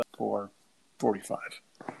45.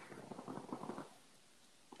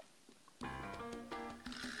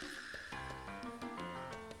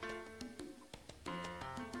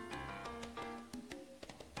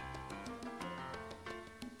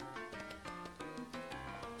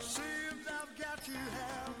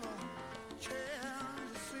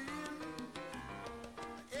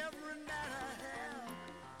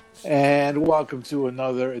 And welcome to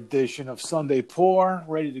another edition of Sunday Pour,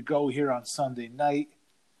 ready to go here on Sunday night.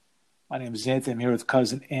 My name is Anthony. I'm here with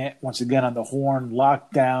Cousin Ant once again on the horn,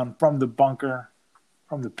 locked down from the bunker,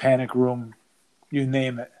 from the panic room, you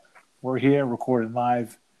name it. We're here recording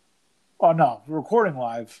live. Oh, no, we're recording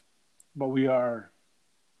live, but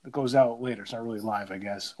it goes out later. It's not really live, I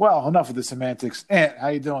guess. Well, enough of the semantics. Ant, how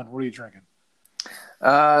you doing? What are you drinking?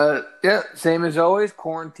 Yeah, same as always,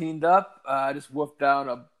 quarantined up. I just wolfed down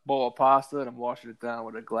a bowl of pasta and I'm washing it down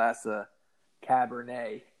with a glass of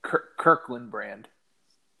Cabernet, Kirkland brand.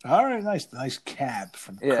 All right, nice cab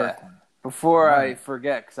from Kirkland. Before I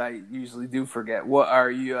forget, because I usually do forget, what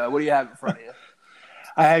do you have in front of you?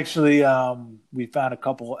 I actually, we found a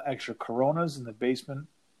couple extra Coronas in the basement,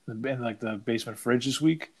 in like the basement fridge this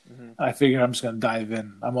week. Mm-hmm. I figured I'm just going to dive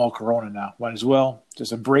in. I'm all Corona now. Might as well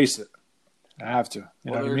just embrace it. I have to.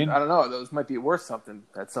 You know what I mean? I don't know. Those might be worth something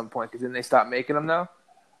at some point because then they stop making them now.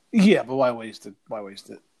 Yeah, but why waste it? No,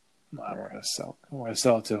 I'm going to sell it. I'm going to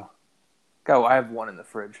sell it too. Go. I have one in the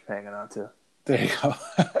fridge hanging on too. There you go.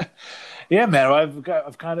 Yeah, man.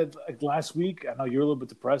 I've kind of like last week. I know you're a little bit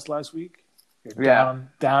depressed last week. You're down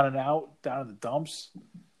and out, down in the dumps,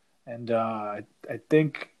 and I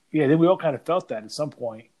think we all kind of felt that at some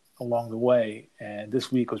point along the way. And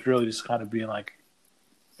this week was really just kind of being like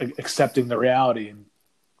accepting the reality and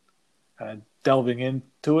kind of delving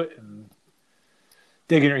into it and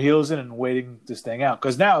digging your heels in and waiting this thing out.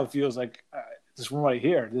 Because now it feels like this one right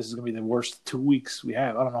here, this is going to be the worst 2 weeks we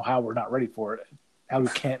have. I don't know how we're not ready for it. How we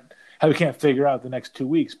can't figure out the next 2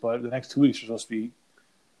 weeks, but the next 2 weeks are supposed to be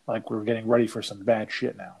like we're getting ready for some bad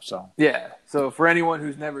shit now. So yeah. So for anyone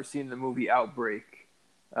who's never seen the movie Outbreak,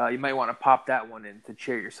 you might want to pop that one in to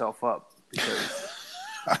cheer yourself up because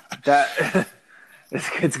that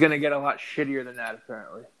it's going to get a lot shittier than that.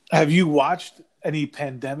 Apparently. Have you watched any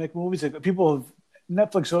pandemic movies? Like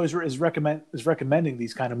Netflix always is recommending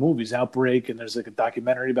these kind of movies, Outbreak, and there's like a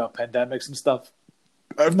documentary about pandemics and stuff.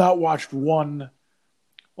 I've not watched one.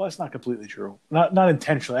 Well, that's not completely true. Not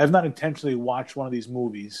intentionally. I've not intentionally watched one of these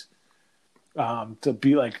movies to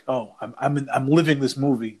be like, oh, I'm living this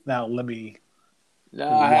movie now. Let me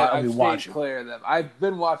watch it. Clear of them. I've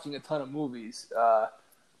been watching a ton of movies,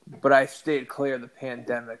 but I stayed clear of the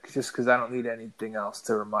pandemic just because I don't need anything else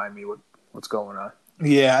to remind me what's going on.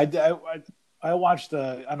 Yeah, I watched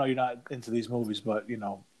I know you're not into these movies, but you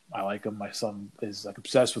know I like them. My son is like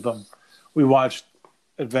obsessed with them. We watched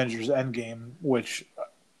Avengers Endgame, which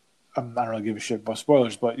I don't really give a shit about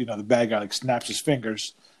spoilers, but you know the bad guy like snaps his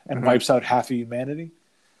fingers and wipes out half of humanity.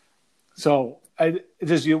 So it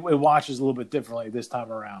watches a little bit differently this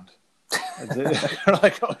time around. You're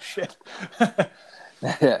like, oh shit,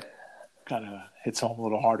 kind of hits home a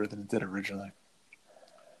little harder than it did originally.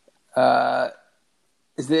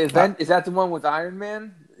 Is that the one with Iron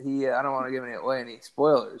Man? I don't want to give away any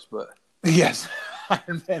spoilers, but yes,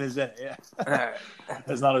 Iron Man is in it. Yeah, right.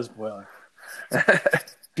 That's not a spoiler.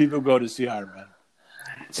 People go to see Iron Man.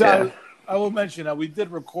 So yeah. I will mention we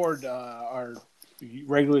did record our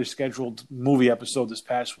regularly scheduled movie episode this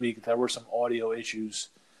past week. There were some audio issues,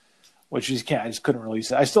 which I just couldn't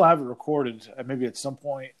release it. I still have it recorded. Maybe at some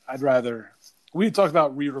point, we talked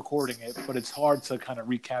about re-recording it, but it's hard to kind of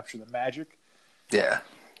recapture the magic. Yeah.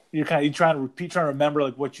 You're trying to remember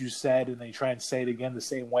like what you said, and then you try and say it again the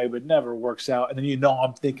same way, but it never works out. And then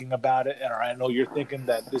I'm thinking about it, and I know you're thinking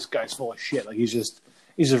that this guy's full of shit. Like he's just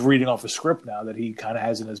reading off a script now that he kind of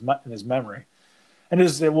has in his memory, and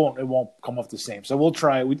it won't come off the same. So we'll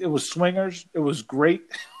try. It was Swingers. It was great.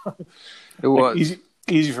 It was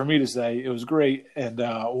easy for me to say. It was great, and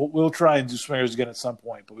we'll try and do Swingers again at some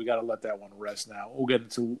point. But we got to let that one rest now. We'll get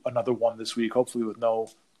into another one this week, hopefully with no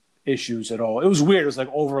issues at all. It was weird. It was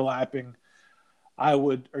like overlapping.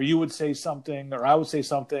 You would say something, or I would say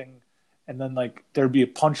something, and then like there'd be a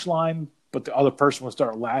punchline, but the other person would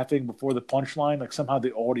start laughing before the punchline. Like somehow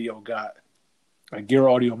the audio got, like your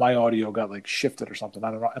audio, my audio got like shifted or something.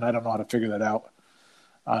 I don't know, and I don't know how to figure that out.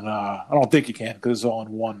 I don't think you can because it's all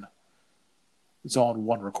in one. It's all in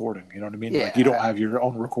one recording. You know what I mean? Yeah. Like you don't have your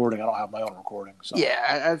own recording. I don't have my own recording. So. Yeah,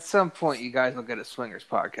 at some point you guys will get a Swingers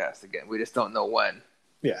podcast again. We just don't know when.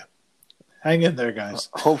 Yeah. Hang in there, guys.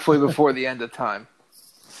 Hopefully before the end of time.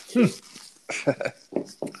 That's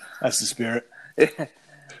the spirit.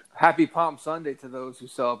 Happy Palm Sunday to those who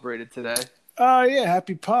celebrated today. Oh yeah,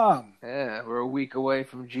 happy Palm. Yeah, we're a week away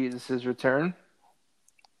from Jesus' return.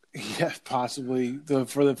 Yeah, possibly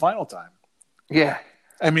for the final time. Yeah.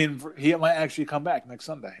 I mean, he might actually come back next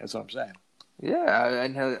Sunday. That's what I'm saying. Yeah,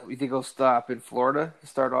 and you think he'll stop in Florida to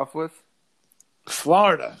start off with?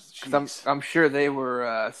 Florida. I'm sure they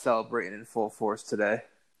were celebrating in full force today.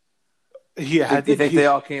 Yeah, Do you think they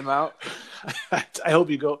all came out? I hope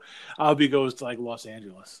he go. I hope he goes to like Los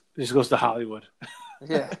Angeles. He just goes to Hollywood.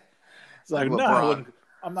 Yeah. It's like no,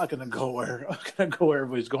 I'm not going to go where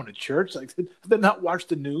everybody's going to church. Like, did they not watch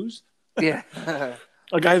the news? Yeah.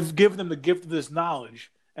 Like, I've given them the gift of this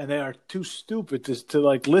knowledge, and they are too stupid to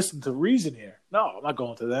like listen to reason here. No, I'm not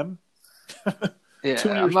going to them. Yeah, too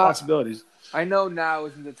many responsibilities. I know now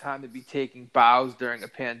isn't the time to be taking bows during a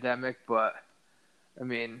pandemic, but I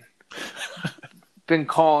mean, been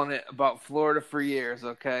calling it about Florida for years.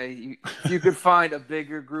 Okay, you could find a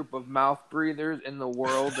bigger group of mouth breathers in the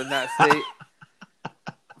world than that state.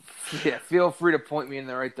 Yeah, feel free to point me in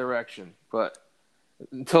the right direction. But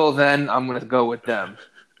until then, I'm going to go with them.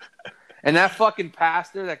 And that fucking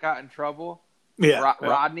pastor that got in trouble,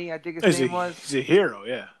 Rodney, I think his name was. He's a hero,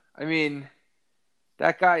 yeah. I mean,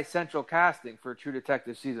 that guy's central casting for True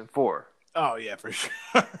Detective Season 4. Oh, yeah, for sure.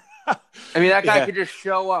 I mean, that guy could just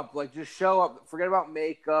show up. Like, just show up. Forget about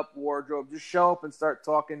makeup, wardrobe. Just show up and start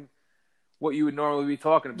talking what you would normally be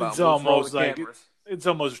talking about. It's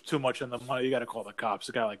almost too much on the money. You got to call the cops.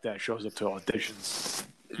 A guy like that shows up to auditions.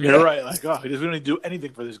 You're right. Like, oh, he doesn't really do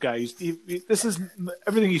anything for this guy. This is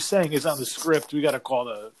everything he's saying is on the script. We got to call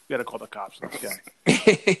the cops on this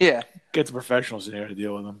guy. Yeah, get the professionals in here to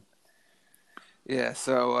deal with him. Yeah.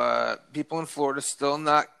 So people in Florida still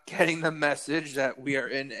not getting the message that we are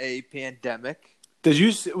in a pandemic. Did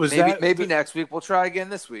you? Maybe next week we'll try again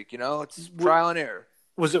this week? You know, it's trial and error.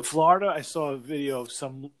 Was it Florida? I saw a video of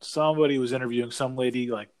somebody was interviewing some lady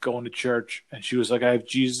like going to church, and she was like, "I have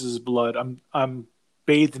Jesus' blood. I'm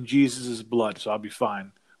bathed in Jesus' blood, so I'll be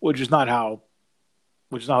fine." Which is not how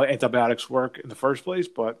antibiotics work in the first place.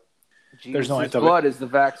 But there's no antibiotics. Blood is the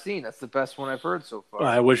vaccine. That's the best one I've heard so far.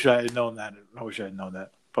 I wish I had known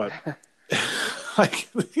that. But like,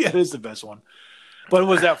 yeah, it is the best one. But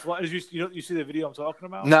was that you see the video I'm talking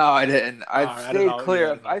about? No, I didn't. I've stayed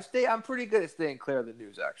clear. I'm pretty good at staying clear of the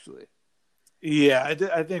news, actually. Yeah,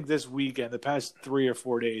 I think this weekend, the past 3 or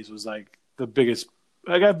 4 days, was like the biggest.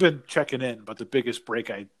 Like, I've been checking in, but the biggest break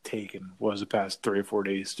I'd taken was the past 3 or 4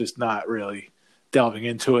 days. Just not really delving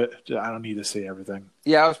into it. I don't need to see everything.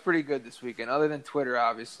 Yeah, I was pretty good this weekend, other than Twitter,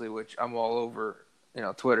 obviously, which I'm all over.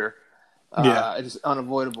 Twitter. It's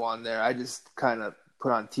unavoidable on there. I just kind of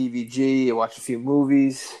put on TVG, I watch a few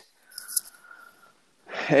movies,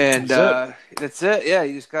 and that's it. Yeah,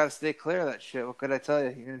 you just got to stay clear of that shit. What could I tell you?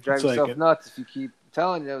 You're going to drive yourself nuts if you keep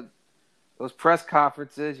telling those press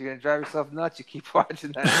conferences. You're going to drive yourself nuts. You keep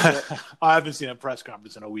watching that shit. I haven't seen a press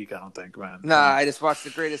conference in a week, I don't think, man. Nah, I just watched the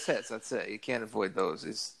greatest hits. That's it. You can't avoid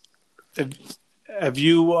those. Have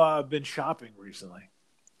you been shopping recently?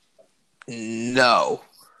 No.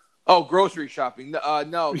 Oh, grocery shopping. No,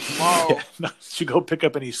 tomorrow. Yeah, no, did you go pick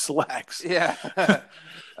up any slacks? Yeah.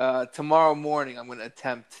 Tomorrow morning, I'm going to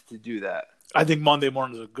attempt to do that. I think Monday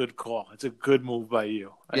morning is a good call. It's a good move by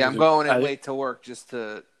you. Yeah, I'm going in late to work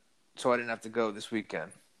so I didn't have to go this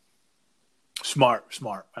weekend. Smart.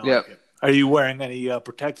 I like it. Are you wearing any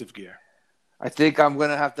protective gear? I think I'm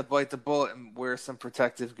going to have to bite the bullet and wear some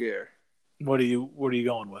protective gear. What are you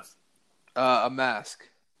going with? A mask.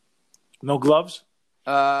 No gloves?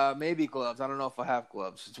 Maybe gloves. I don't know if I have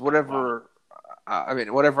gloves. It's whatever. Wow.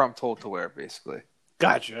 Whatever I'm told to wear, basically.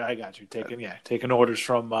 Gotcha. I got you. Taking orders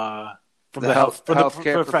from the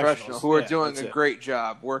healthcare professional who are doing a great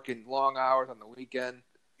job, working long hours on the weekend.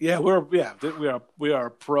 Yeah, we are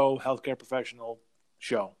a pro healthcare professional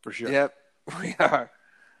show for sure. Yep, we are.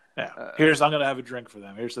 Yeah. I'm gonna have a drink for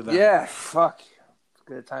them. Here's to them. Yeah, fuck. As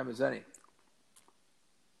good a time as any.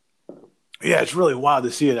 Yeah, it's really wild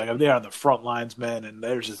to see it. Like, they're on the front lines, man, and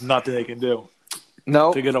there's just nothing they can do.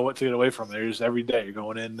 No, to get away from it. Just every day you're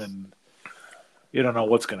going in, and you don't know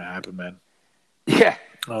what's going to happen, man. Yeah,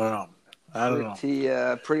 I don't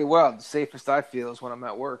know. Pretty well. The safest I feel is when I'm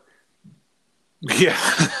at work. Yeah,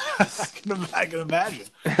 I can imagine.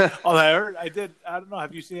 I don't know.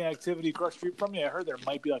 Have you seen the activity across the street from you? I heard there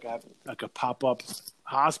might be like a pop-up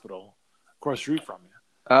hospital across the street from you.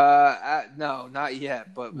 No, not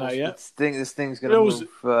yet. But not yet. This thing's gonna move.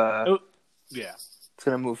 Yeah, it's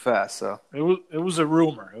gonna move fast. So it was a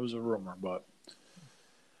rumor. But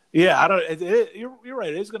yeah, I don't. You're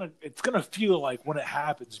right. It's gonna feel like when it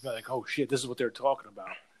happens, be like, oh shit, this is what they're talking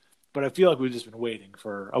about. But I feel like we've just been waiting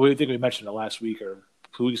for. I think we mentioned it last week or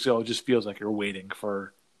 2 weeks ago. It just feels like you're waiting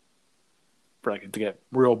for for like it to get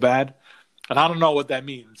real bad. And I don't know what that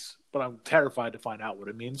means, but I'm terrified to find out what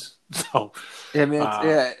it means. So, Yeah, I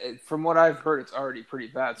mean, from what I've heard, it's already pretty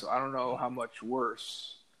bad. So I don't know how much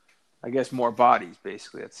worse. I guess more bodies,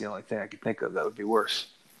 basically. That's the only thing I could think of that would be worse.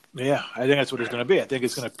 yeah, I think that's what it's going to be. I think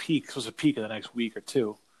it's going to peak. It's supposed to peak in the next week or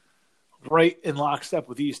two, right in lockstep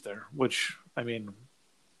with Easter, which, I mean,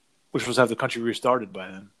 we're supposed to have the country restarted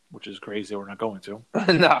by then, which is crazy. We're not going to.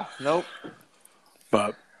 Nope.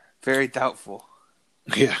 But very doubtful.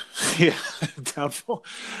 Yeah, doubtful.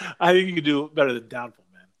 I think you can do better than doubtful,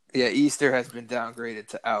 man. Yeah, Easter has been downgraded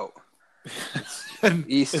to out.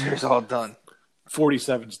 Easter's all done.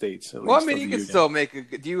 47 states. Well, I mean, you can still make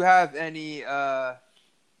a. Do you have any?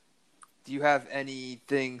 Do you have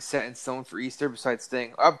anything set in stone for Easter besides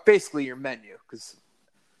staying? Basically, your menu, because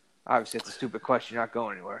obviously it's a stupid question. You're not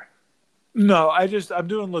going anywhere. No, I'm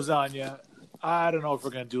doing lasagna. I don't know if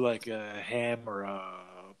we're gonna do like a ham or a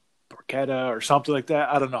porchetta or something like that.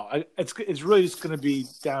 I don't know. It's really just gonna be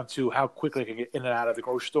down to how quickly I can get in and out of the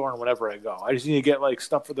grocery store and whenever I go. I just need to get like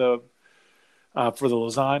stuff for the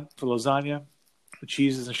lasagna, the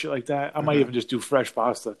cheeses and shit like that. I might even just do fresh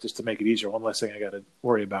pasta just to make it easier. One less thing I got to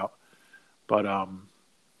worry about. But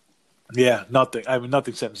yeah, nothing. I have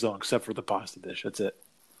nothing set in stone except for the pasta dish. That's it.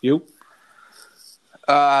 You?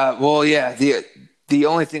 Well, yeah. The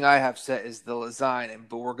only thing I have set is the lasagna,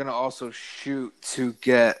 but we're gonna also shoot to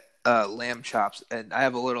get lamb chops, and I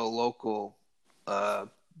have a little local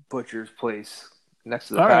butcher's place next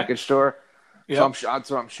to the package store. Yep. So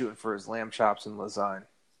that's what I'm shooting for is lamb chops and lasagna.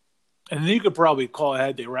 And then you could probably call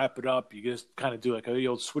ahead. They wrap it up. You just kind of do like a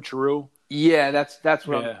old switcheroo. Yeah, that's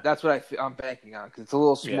what I'm banking on because it's a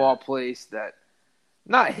little small place that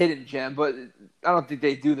not hidden gem, but I don't think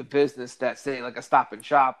they do the business that say like a Stop and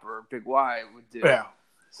Shop or Big Y would do. Yeah.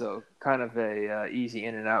 So kind of a easy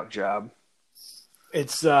in and out job.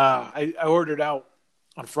 It's I ordered out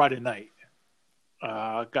on Friday night.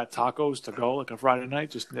 Got tacos to go like on Friday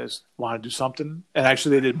night. Just want to do something, and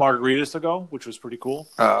actually they did margaritas to go, which was pretty cool.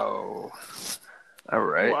 Oh. All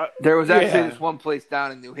right. Well, there was actually this one place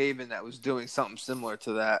down in New Haven that was doing something similar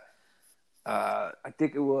to that. I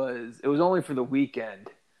think it was only for the weekend.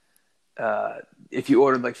 If you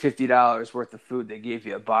ordered like $50 worth of food, they gave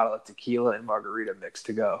you a bottle of tequila and margarita mix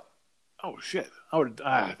to go. Oh shit! I would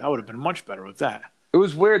have been much better with that. It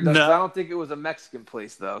was weird though. No. I don't think it was a Mexican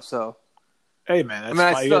place though. So, hey man,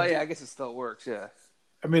 I guess it still works. Yeah.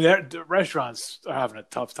 I mean, the restaurants are having a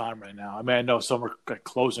tough time right now. I mean, I know some are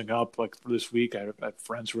closing up. Like this week, I have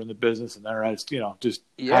friends who are in the business, and they're just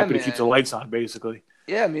happy to keep the lights on, basically.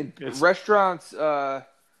 Yeah, I mean, restaurants.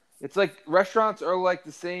 It's like restaurants are like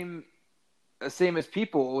the same as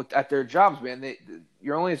people at their jobs, man.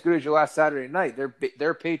 You're only as good as your last Saturday night.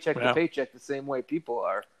 They're paycheck to paycheck the same way people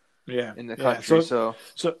are. Yeah, in the country. So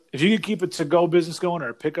if you can keep a to-go business going or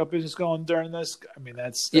a pickup business going during this, I mean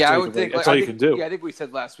that's I would think that's all you can do. Yeah, I think we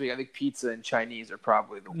said last week. I think pizza and Chinese are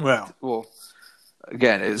probably the well.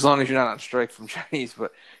 Again, as long as you're not on strike from Chinese,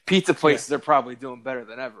 but pizza places are probably doing better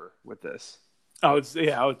than ever with this. I would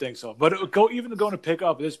think so. But going to pick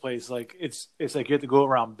up this place, like it's like you have to go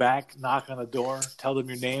around back, knock on the door, tell them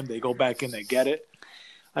your name, they go back in, they get it.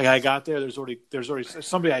 Like I got there, there's already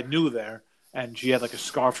somebody I knew there. And she had like a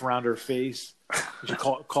scarf around her face. She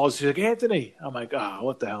calls. She's like, Anthony. I'm like,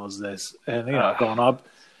 what the hell is this? And going up,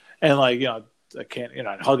 and like I can't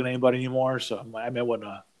not hugging anybody anymore. So I'm like, I mean,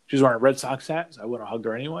 she was wearing a Red Sox hat, so I wouldn't have hugged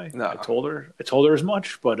her anyway. No. I told her as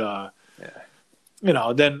much, but then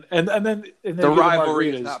the rivalry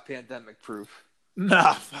is not pandemic proof.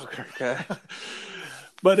 Nah, fuck her. Okay.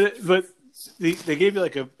 but they gave you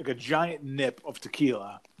like a giant nip of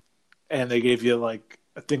tequila, and they gave you like.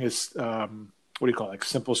 I think it's what do you call it? Like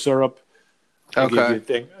simple syrup.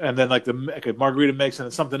 Okay. And then like a margarita mix and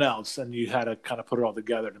then something else, and you had to kind of put it all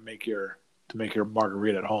together to make your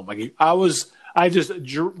margarita at home. Like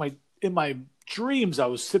in my dreams I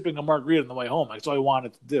was sipping a margarita on the way home. Like, that's all I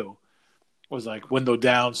wanted to do was like window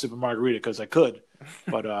down, sip a margarita because I could.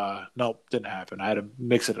 But nope, didn't happen. I had to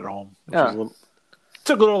mix it at home.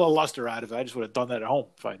 Took a little luster out of it. I just would have done that at home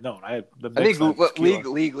if I'd known. I think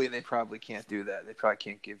legally they probably can't do that. They probably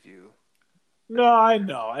can't give you. No, I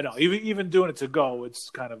know. Even doing it to go, it's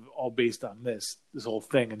kind of all based on this whole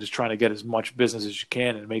thing and just trying to get as much business as you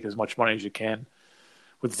can and make as much money as you can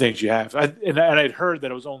with the things you have. And I'd heard that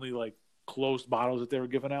it was only like closed bottles that they were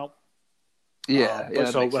giving out. Yeah.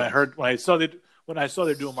 So when I saw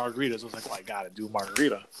they're doing margaritas, I was like, well, I got to do a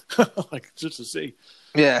margarita, like just to see.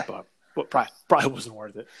 Yeah. But probably wasn't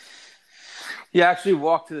worth it. Yeah, I actually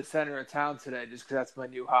walked to the center of town today just because that's my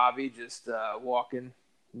new hobby, just walking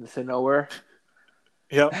into nowhere.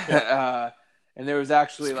 Yep. And there was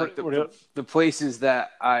actually It's like pretty- the places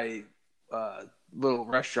that little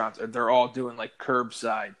restaurants, they're all doing like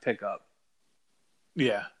curbside pickup.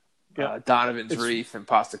 yeah. Yeah. Donovan's It's Reef and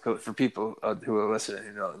Pasta Coat for people who are listening,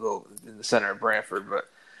 in the center of Brantford, but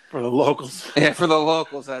for the locals. yeah, for the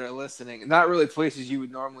locals that are listening, not really places you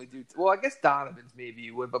would normally do. Well, I guess Donovan's maybe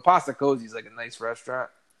you would, but Pasta Cozy's like a nice restaurant.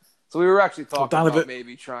 So we were actually talking about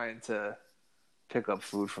maybe trying to pick up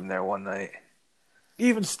food from there one night.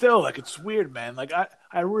 Even still, like, it's weird, man. Like,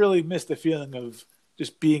 I really miss the feeling of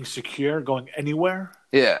just being secure, going anywhere.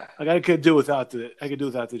 Yeah, Like, I could do without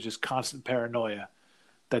the just constant paranoia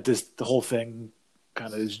that the whole thing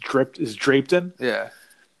kind of is draped in. yeah,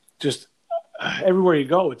 Just everywhere you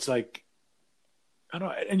go, it's like, I don't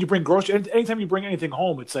know. And you bring groceries. Anytime you bring anything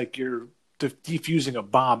home, it's like you're defusing a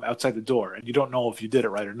bomb outside the door, and you don't know if you did it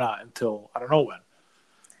right or not until I don't know when.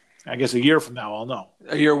 I guess a year from now, I'll know.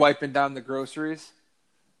 You're wiping down the groceries.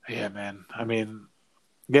 Yeah, man. I mean,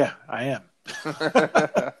 yeah, I am.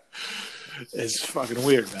 It's fucking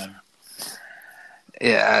weird, man.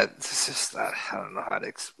 Yeah, it's just I don't know how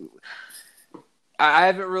to. I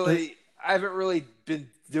haven't really been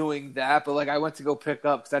doing that, but like I went to go pick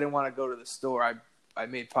up because I didn't want to go to the store. I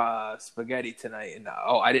made spaghetti tonight, and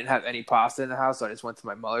I didn't have any pasta in the house, so I just went to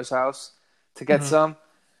my mother's house to get some.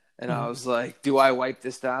 And I was like, "Do I wipe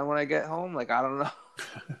this down when I get home?" Like I don't know.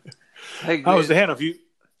 Like, how was the handoff?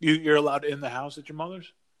 You're allowed in the house at your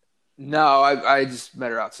mother's? No, I just met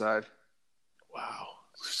her outside. Wow,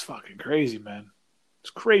 it's fucking crazy, man. It's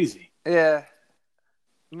crazy. Yeah,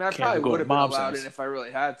 I mean, I probably go would to have been mom's allowed house. in if I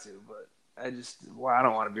really had to, but I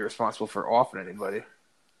don't want to be responsible for offing anybody.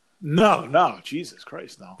 No, Jesus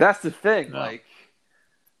Christ, no. That's the thing. No. Like,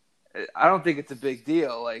 I don't think it's a big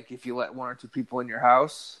deal. Like, if you let one or two people in your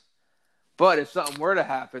house, but if something were to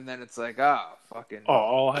happen, then it's like, fucking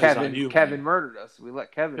all eyes Kevin. on you, Kevin man. murdered us. We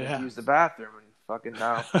let Kevin use the bathroom, and fucking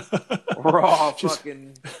now We're we're all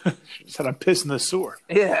fucking said I'm pissing the sewer.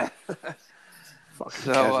 yeah. Fucking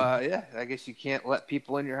So Kevin. yeah, I guess you can't let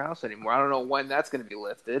people in your house anymore. I don't know when that's going to be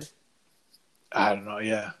lifted. I don't know.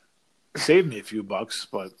 Yeah, saved me a few bucks,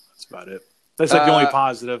 but that's about it. That's like the only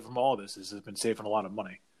positive from all this is it's been saving a lot of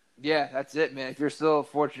money. Yeah, that's it, man. If you're still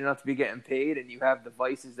fortunate enough to be getting paid and you have the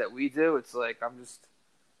vices that we do, it's like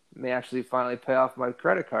may actually finally pay off my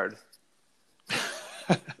credit card.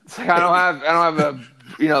 It's like I don't have a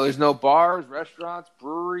there's no bars, restaurants,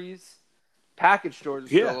 breweries, package stores are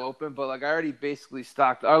still open, but like I already basically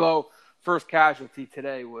stocked. Although first casualty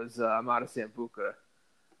today was I'm out of Sambuca.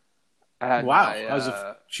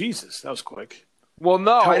 Wow, Jesus, that was quick. Well,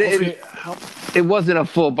 no, How- it wasn't a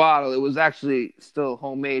full bottle. It was actually still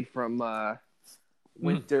homemade from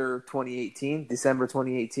winter 2018, December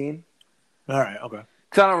 2018. All right, okay.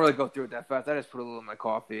 Because I don't really go through it that fast. I just put a little in my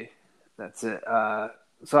coffee. That's it.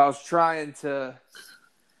 So I was trying to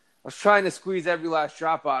squeeze every last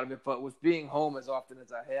drop out of it, but with being home as often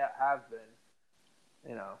as I have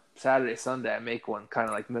been, Saturday, Sunday, I make one kind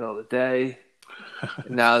of like middle of the day.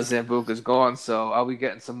 And now the Sambuca's gone, so I'll be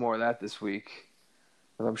getting some more of that this week.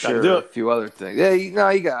 And I'm sure a few other things. Yeah, you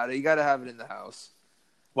got it. You got to have it in the house.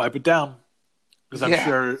 Wipe it down. Because I'm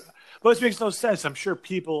sure... But it makes no sense. I'm sure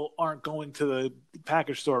people aren't going to the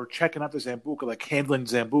package store checking out the Sambuca, like handling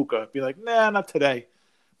Sambuca. Be like, nah, not today.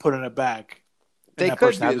 Put it in a bag. They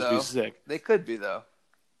could be, though. Be sick. They could be, though.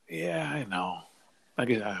 Yeah, I know. I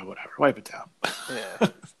guess, whatever. Wipe it down. Yeah.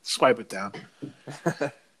 Just wipe it down.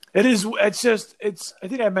 It is. It's. I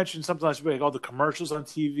think I mentioned something last week. Like all the commercials on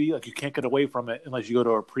TV, like you can't get away from it unless you go to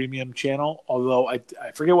a premium channel. Although I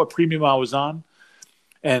forget what premium I was on,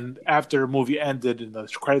 and after the movie ended and the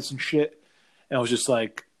credits and shit, and it was just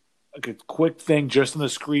like a quick thing just on the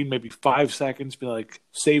screen, maybe 5 seconds, be like,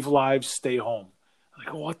 "Save lives, stay home." I'm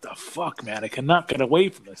like, what the fuck, man? I cannot get away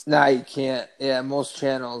from this. Nah, you can't. Yeah, most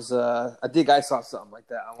channels. I think I saw something like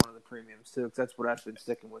that on one of the premiums too, because that's what I've been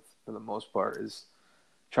sticking with for the most part is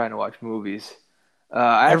trying to watch movies.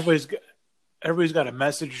 Everybody's got a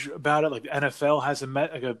message about it. Like the NFL has a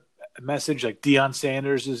message. Like Deion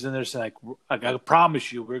Sanders is in there saying, like I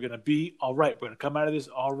promise you, we're gonna be all right. We're gonna come out of this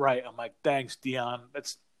all right. I'm like, thanks, Deion.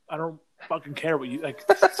 I don't fucking care what you like.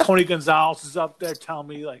 Tony Gonzalez is up there telling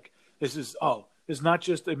me like it's not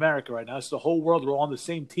just America right now. It's the whole world. We're all on the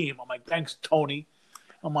same team. I'm like, thanks, Tony.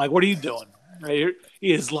 I'm like, what are you doing? Right?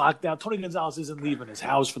 He is locked down. Tony Gonzalez isn't leaving his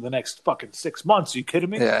house for the next fucking 6 months. Are you kidding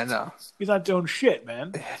me? Yeah, I know. He's not doing shit,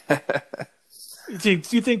 man. Do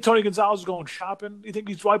you think Tony Gonzalez is going shopping? You think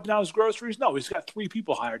he's wiping out his groceries? No, he's got 3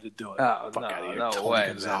 people hired to do it. Oh, Fuck no, out of here. no Tony way,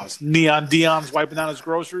 Gonzalez. Dion's wiping out his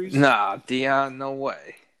groceries? Nah, Deion, no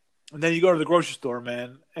way. And then you go to the grocery store,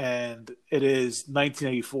 man, and it is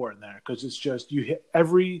 1984 in there because it's just you hit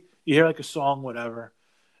every You hear like a song, whatever,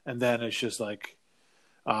 and then it's just like,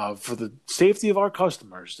 for the safety of our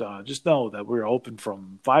customers, just know that we're open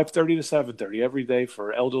from 5:30 to 7:30 every day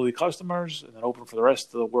for elderly customers, and then open for the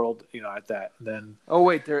rest of the world, at that. And then, Oh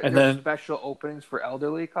wait, there are special openings for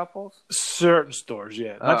elderly couples. Certain stores,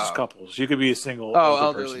 yeah, not just couples. You could be a single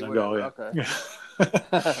elderly person and whatever. go, yeah.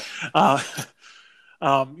 Okay.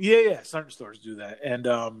 Yeah. Certain stores do that, and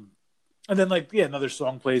then another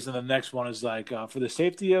song plays, and the next one is like, for the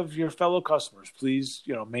safety of your fellow customers, please,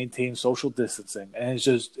 maintain social distancing. And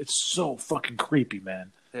it's so fucking creepy,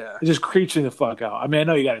 man. Yeah, it just creeps me the fuck out. I mean, I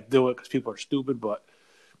know you got to do it because people are stupid, but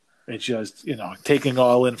it's just taking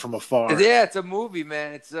all in from afar. Yeah, it's a movie,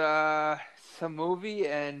 man. It's a movie,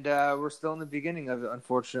 and we're still in the beginning of it,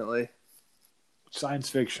 unfortunately. Science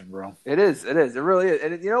fiction, bro. It is. It really is.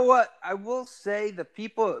 And you know what? I will say the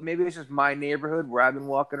people, maybe it's just my neighborhood where I've been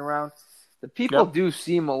walking around, the people do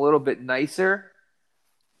seem a little bit nicer.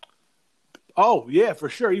 Oh, yeah, for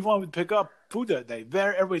sure. Even when we pick up food that day,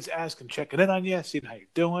 everybody's asking, checking in on you, seeing how you're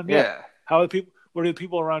doing. Yeah. How are the people? What are the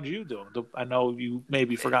people around you doing? I know you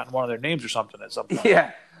maybe forgotten one of their names or something at some point.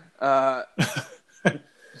 Yeah.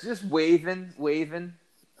 Just waving.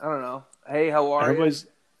 I don't know. Hey, how are you? It's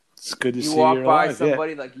good to see you. You walk by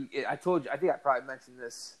somebody, I told you, I think I probably mentioned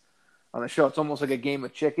this on the show. It's almost like a game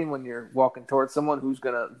of chicken when you're walking towards someone who's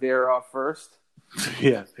going to veer off first.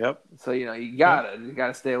 Yeah, yep. So, you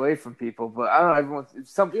gotta stay away from people. But I don't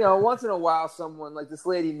know, once in a while, someone, like this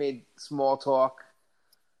lady made small talk.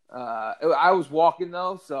 I was walking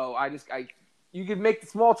though, so you could make the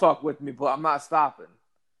small talk with me, but I'm not stopping.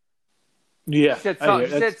 Yeah. She said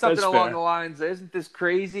something along the lines, "Isn't this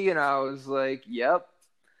crazy?" And I was like, "Yep."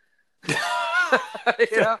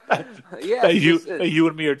 Yeah. You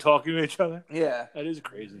and me are talking to each other. Yeah, that is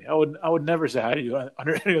crazy. I would never say hi to you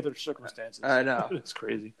under any other circumstances. I know. It's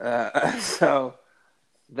crazy. So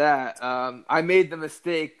that I made the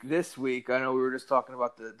mistake this week. I know we were just talking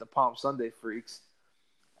about the Palm Sunday freaks.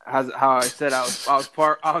 How I said I was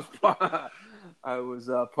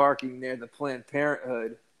parking near the Planned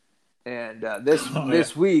Parenthood, and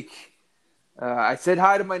this week. I said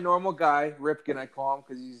hi to my normal guy, Ripken. I call him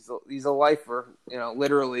because he's a lifer,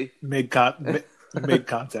 literally. Made contact.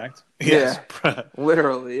 Yes. Yeah,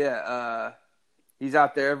 literally. Yeah. He's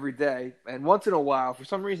out there every day, and once in a while, for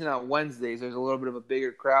some reason, on Wednesdays there's a little bit of a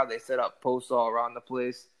bigger crowd. They set up posts all around the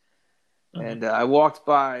place, and I walked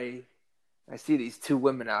by. I see these two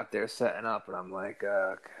women out there setting up, and I'm like,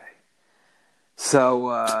 okay.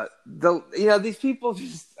 So these people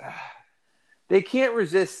just they can't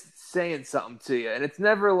resist saying something to you, and it's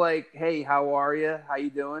never like, "Hey, how are you? How you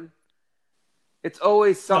doing?" It's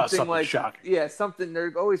always something like, shocking. Something.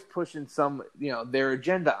 They're always pushing their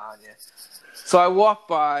agenda on you. So I walk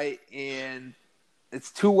by, and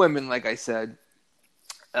it's two women, like I said,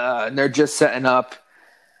 and they're just setting up,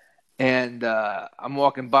 and I'm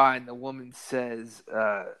walking by, and the woman says,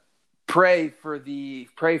 "Pray for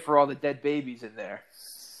all the dead babies in there."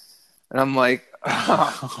 And I'm like,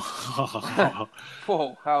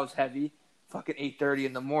 whoa, that was heavy. Fucking 8:30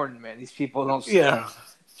 in the morning, man. These people don't. Yeah.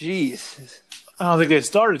 Jeez. I don't think they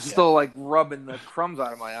started. Still rubbing the crumbs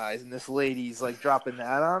out of my eyes, and this lady's dropping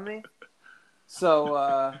that on me. So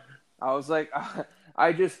I was like,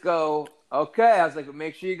 I just go, okay. I was like,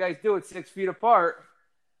 make sure you guys do it 6 feet apart.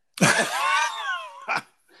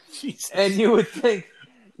 Jesus. And you would think,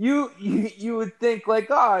 you would think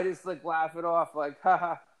I just laugh it off,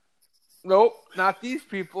 haha. Nope, not these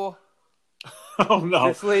people. Oh no!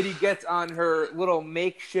 This lady gets on her little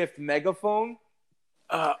makeshift megaphone.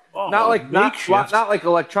 Not like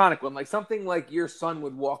electronic one, something your son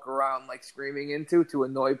would walk around screaming into to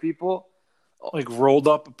annoy people. Rolled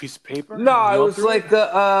up a piece of paper. No, it was I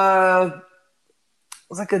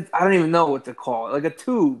don't even know what to call it. A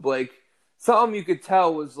tube, something you could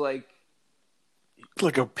tell was like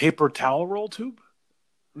a paper towel roll tube.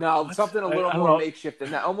 No, what? Something a little more makeshift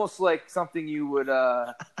than that. Almost like something you would,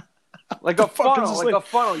 like a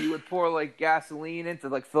funnel you would pour gasoline into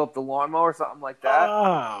fill up the lawnmower or something like that.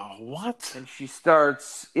 Oh, what? And she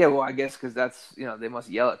starts, I guess because that's, they must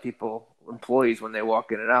yell at employees when they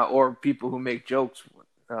walk in and out, or people who make jokes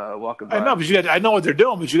walking by. I know, but I know what they're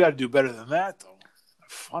doing, but you got to do better than that, though. A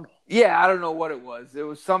funnel. Yeah, I don't know what it was. It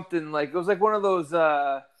was something it was one of those.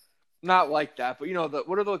 Not like that, but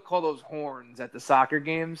what do they call those horns at the soccer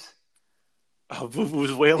games?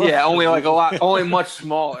 Vuvuzela? Yeah, only much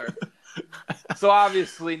smaller. So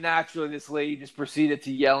obviously, naturally, this lady just proceeded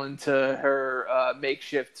to yell into her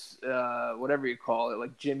makeshift, whatever you call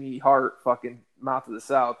it, Jimmy Hart, fucking Mouth of the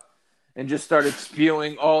South, and just started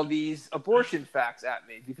spewing all these abortion facts at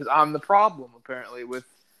me because I'm the problem apparently with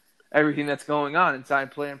everything that's going on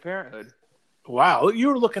inside Planned Parenthood. Wow, you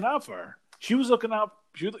were looking out for her. She was looking out.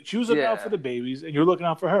 She was looking out for the babies, and you're looking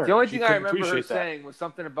out for her. The only She thing I remember her appreciate that. saying was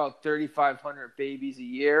something about 3,500 babies a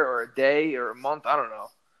year or a day or a month. I don't know.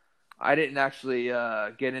 I didn't actually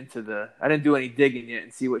get into I didn't do any digging yet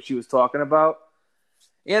and see what she was talking about.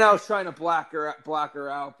 And I was trying to block her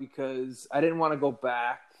out because I didn't want to go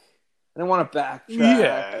back. I didn't want to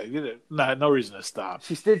backtrack. Yeah, no reason to stop.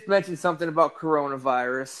 She did mention something about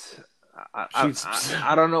coronavirus.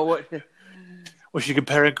 I don't know what. Was she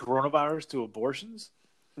comparing coronavirus to abortions?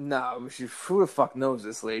 No, who the fuck knows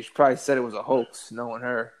this lady? She probably said it was a hoax, knowing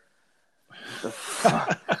her. The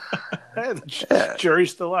fuck? The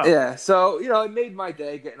jury's still out. Yeah, so, it made my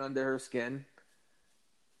day getting under her skin.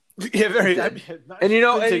 Yeah, very. And you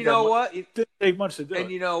know what? It didn't take much to do. And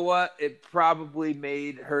you know what? It probably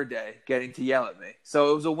made her day getting to yell at me.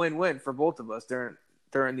 So it was a win-win for both of us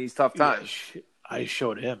during these tough times. Yeah, I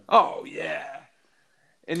showed him. Oh yeah.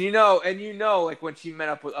 And like when she met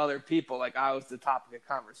up with other people, like I was the topic of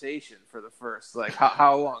conversation for the first, like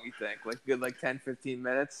how long you think? Like good, like 10, 15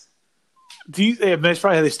 minutes? That's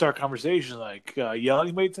probably how they start conversations. Like, yelling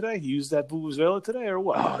you made today? You used that Vuvuzela today or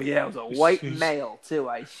what? Oh yeah, it was a white male too.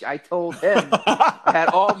 I told him I had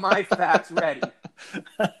all my facts ready.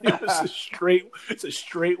 It's a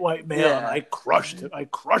straight white male, and I crushed him.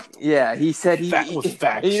 Yeah, he said with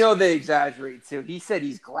facts. They exaggerate too. He said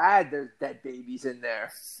he's glad there's dead babies in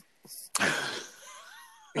there.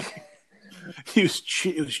 He was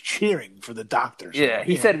cheering for the doctors. Yeah,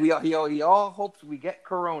 he said he all hopes we get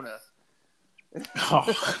corona. Oh,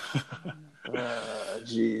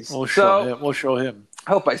 jeez. We'll show him.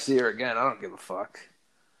 I hope I see her again. I don't give a fuck.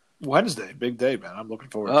 Wednesday, big day, man. I'm looking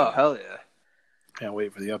forward to it. Oh, hell yeah. Can't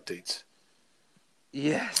wait for the updates.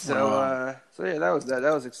 Yeah, so yeah, that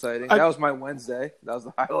was exciting. That was my Wednesday. That was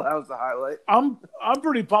the highlight. I'm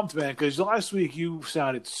pretty pumped, man, because last week you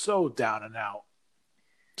sounded so down and out.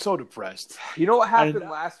 So depressed. You know what happened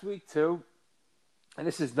last week too? And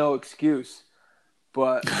this is no excuse,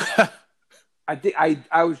 but I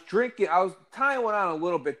was drinking. I was tying one on a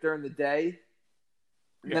little bit during the day,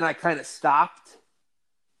 and then I kind of stopped.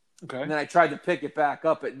 Okay. And then I tried to pick it back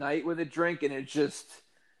up at night with a drink, and it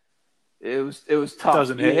was tough.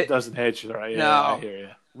 Doesn't hit you, right? Yeah, no. I hear you.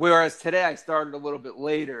 Whereas today I started a little bit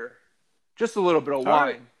later, just a little bit of wine,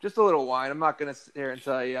 right. Just a little wine. I'm not gonna sit here and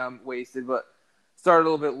tell you I'm wasted, but started a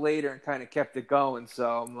little bit later and kind of kept it going,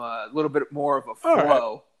 so I'm a little bit more of a flow.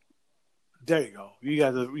 Right. There you go. You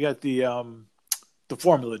got the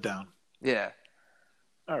formula down. Yeah.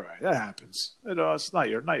 All right, that happens. It's not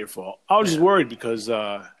your fault. I was just worried because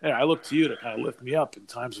I look to you to kind of lift me up in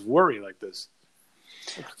times of worry like this.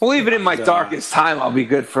 Well, even in my darkest time, I'll be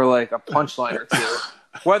good for like a punchline or two.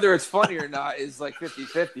 Whether it's funny or not is like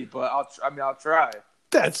 50-50, but I'll try.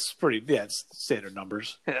 That's pretty. Yeah, it's standard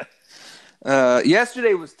numbers.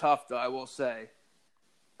 Yesterday was tough, though. I will say.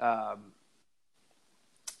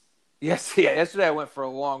 Yesterday I went for a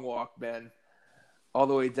long walk, man. All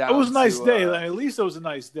the way down. It was a nice day. At least it was a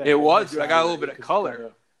nice day. It was, dude. I got a little bit of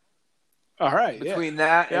color. All right. Between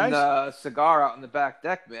that and the cigar out in the back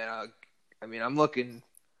deck, man. I'm looking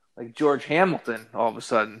like George Hamilton all of a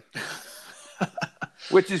sudden.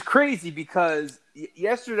 Which is crazy because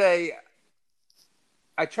yesterday,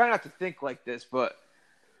 I try not to think like this, but,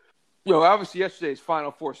 obviously yesterday's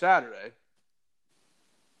Final Four Saturday.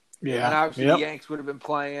 Yeah. And obviously the Yanks would have been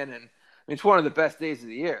playing, and it's one of the best days of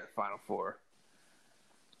the year, the Final Four.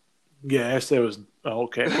 Yeah, yesterday was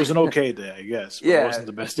okay. It was an okay day, I guess. But it wasn't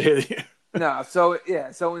the best day of the year. No, so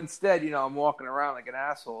instead, I'm walking around like an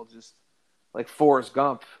asshole, just like Forrest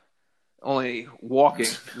Gump, only walking,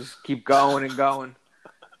 just keep going and going.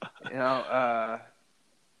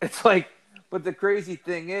 It's like, but the crazy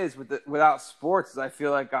thing is, without sports, is I feel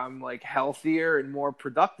like I'm like healthier and more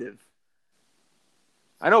productive.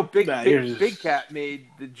 I know Big Cat made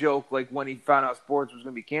the joke like when he found out sports was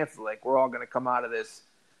going to be canceled, like we're all going to come out of this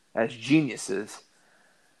as geniuses.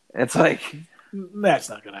 And it's like, that's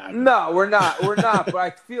not going to happen. No, we're not. But I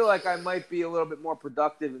feel like I might be a little bit more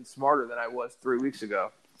productive and smarter than I was 3 weeks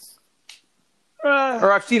ago.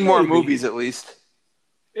 Or I've seen more movies at least.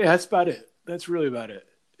 Yeah, that's about it. That's really about it.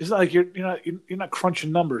 It's not like you're not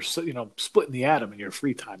crunching numbers, splitting the atom in your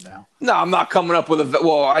free time now. No, I'm not coming up with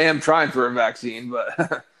well, I am trying for a vaccine,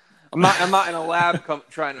 but I'm not in a lab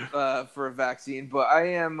trying for a vaccine. But I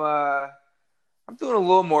am. I'm doing a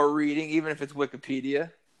little more reading, even if it's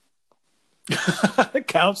Wikipedia. It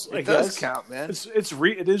counts. It does count, man.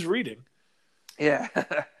 It is reading. Yeah.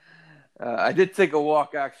 I did take a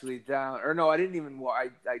walk actually down, or no, I didn't even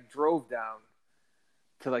walk. I drove down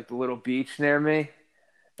to like the little beach near me,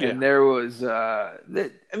 And there was,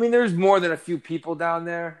 there's more than a few people down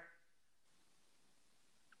there.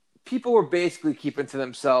 People were basically keeping to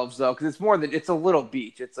themselves though, because it's a little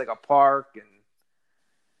beach. It's like a park and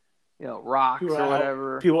rocks or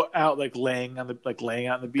whatever. People out laying out on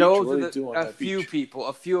the beach. Those what are doing a few people.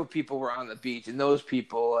 A few people were on the beach, and those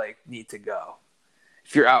people need to go.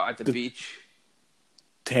 If you're out at the beach,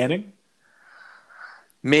 tanning.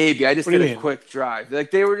 Maybe I just did a quick drive.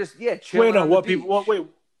 They were just chilling. Wait, no, what people? Wait,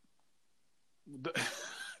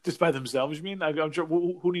 just by themselves? You mean? I'm sure.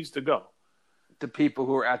 Who needs to go? The people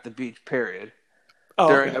who are at the beach. Period. Oh,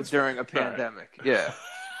 during a pandemic. Right. Yeah.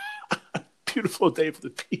 Beautiful day for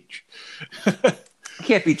the beach. You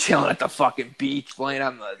can't be chilling at the fucking beach, laying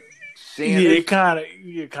on the sand. Yeah,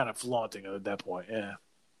 you're kind of flaunting at that point. Yeah.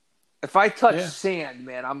 If I touch sand,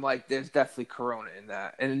 man, I'm like, there's definitely corona in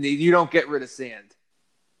that, and you don't get rid of sand.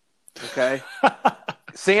 Okay.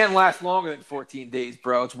 Sand lasts longer than 14 days,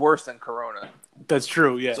 bro. It's worse than corona. That's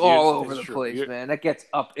true. Yeah, it's all over the place, man. That gets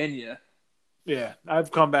up in you. Yeah,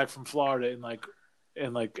 I've come back from Florida in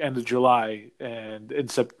end of July, and in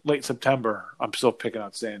late September, I'm still picking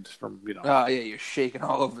out sand from Oh yeah, you're shaking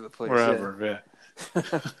all over the place. Wherever,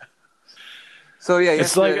 yeah. So yeah,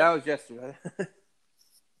 that was yesterday.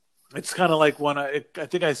 It's kind of like when I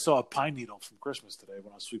think I saw a pine needle from Christmas today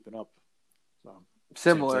when I was sweeping up. So,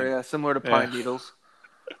 similar to pine needles.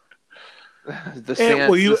 The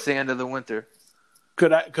sand of the winter.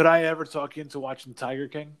 Could I ever talk you into watching Tiger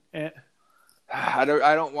King? I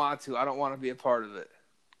don't want to. I don't want to be a part of it.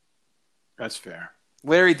 That's fair.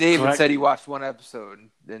 Larry David said he watched one episode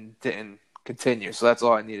and didn't continue, so that's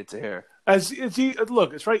all I needed to hear.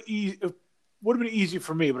 Look, it's right. It would have been easy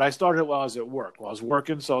for me, but I started it while I was at work. While I was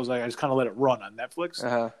working, so I was like, I just kind of let it run on Netflix.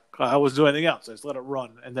 Uh-huh. I wasn't doing anything else. I just let it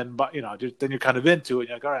run, and then then you're kind of into it.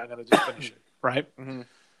 You're like, all right, I'm going to just finish it, right? Mm-hmm.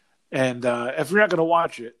 And if you're not going to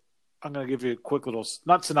watch it, I'm going to give you a quick little,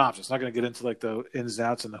 not synopsis. I'm not going to get into the ins and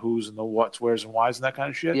outs and the who's and the what's, where's and why's and that kind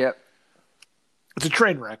of shit. Yep. It's a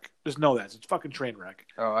train wreck. Just know that. It's a fucking train wreck.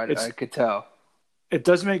 Oh, I could tell. It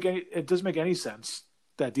doesn't make any sense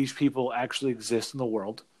that these people actually exist in the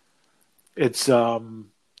world. It's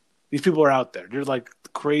these people are out there. They're like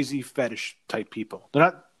crazy fetish type people. They're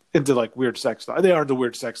not into weird sex stuff. They are into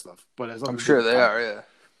weird sex stuff, but I'm sure they are. Yeah.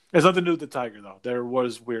 There's nothing to do with the Tiger though. There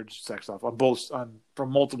was weird sex stuff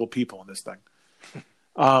from multiple people in this thing.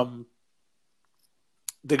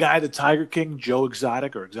 The guy, the Tiger King, Joe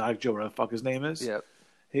Exotic or Exotic Joe, whatever the fuck his name is. Yep.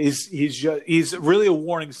 He's really a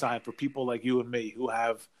warning sign for people like you and me who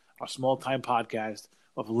have a small time podcast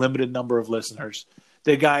of a limited number of listeners.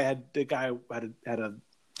 The guy had a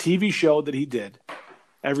TV show that he did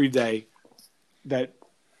every day that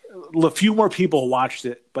a few more people watched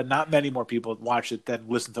it, but not many more people watched it than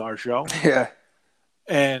listened to our show. Yeah.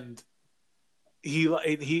 And he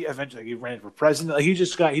eventually ran for president. He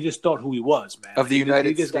just thought who he was, man. Of the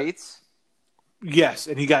United States? Yes,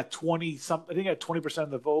 and he got 20% of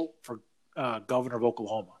the vote for governor of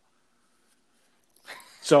Oklahoma.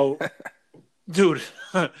 So, dude,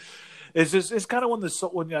 it's kind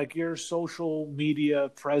of when your social media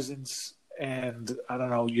presence and I don't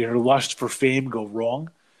know your lust for fame go wrong.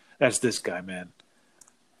 That's this guy, man.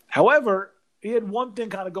 However, he had one thing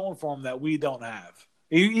kind of going for him that we don't have.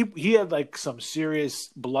 He had some serious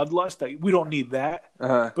bloodlust that we don't need that.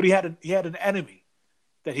 Uh-huh. But he had an enemy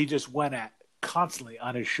that he just went at constantly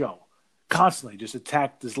on his show. Constantly just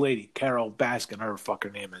attacked this lady, Carol Baskin, her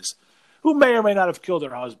fucker name is, who may or may not have killed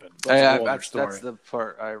her husband. That's the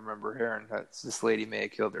part I remember hearing. This lady may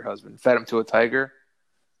have killed her husband, fed him to a tiger.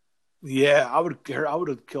 Yeah, I would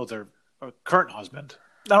have killed her current husband.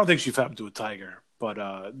 I don't think she fed him to a tiger, but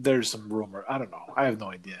there's some rumor. I don't know. I have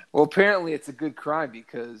no idea. Well, apparently it's a good crime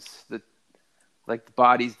because the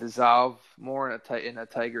bodies dissolve more in a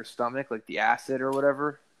tiger's stomach, like the acid or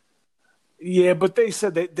whatever. Yeah, but they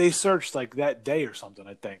said they searched that day or something.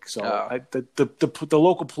 I think so. The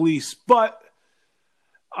local police, but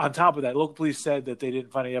on top of that, local police said that they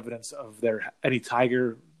didn't find any evidence of any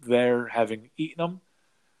tiger there having eaten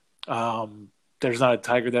them. There's not a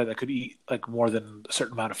tiger there that could eat more than a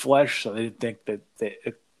certain amount of flesh, so they didn't think that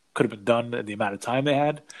it could have been done in the amount of time they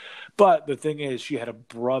had. But the thing is, she had a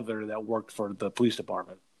brother that worked for the police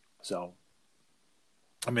department. So,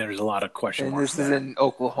 I mean, there's a lot of question marks. And this is in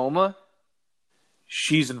Oklahoma?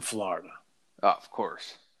 She's in Florida. Oh, of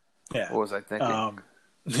course. Yeah. What was I thinking?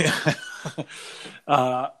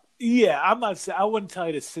 Yeah, I wouldn't tell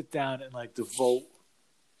you to sit down and devote.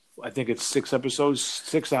 I think it's 6 episodes,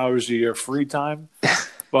 6 hours a year free time.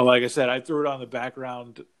 But like I said, I threw it on the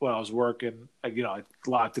background when I was working. I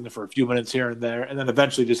locked in it for a few minutes here and there, and then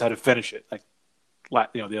eventually just had to finish it,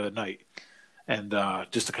 the other night. And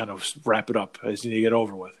just to kind of wrap it up as you get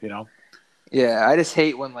over with, Yeah, I just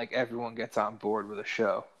hate when like everyone gets on board with a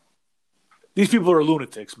show. These people are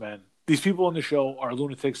lunatics, man. These people on the show are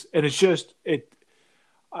lunatics, and it's just it.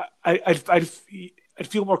 I'd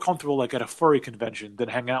feel more comfortable like at a furry convention than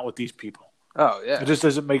hanging out with these people. Oh yeah, It just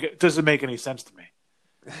doesn't make any sense to me.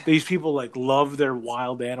 These people like love their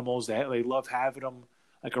wild animals. They love having them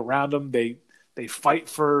like around them. They fight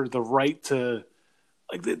for the right to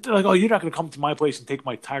like. They're like, oh, you're not going to come to my place and take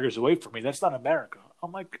my tigers away from me. That's not America.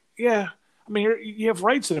 I'm like, yeah. I mean, you have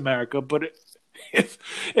rights in America, but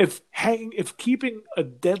if keeping a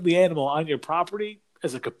deadly animal on your property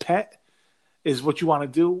as like a pet is what you want to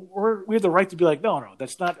do, we have the right to be like, no,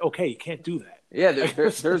 that's not okay. You can't do that. Yeah,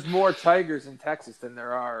 there's more tigers in Texas than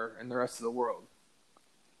there are in the rest of the world.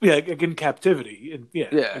 Yeah, like in captivity.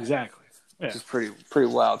 Yeah, exactly. Yeah. Which is pretty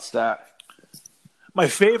wild stat. My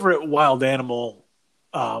favorite wild animal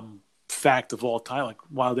fact of all time, like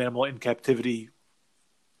wild animal in captivity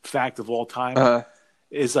fact of all time,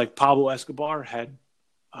 is like Pablo Escobar had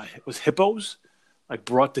was hippos like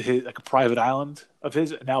brought to his like a private island of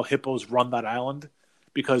his, and now hippos run that island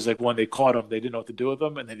because like when they caught him, they didn't know what to do with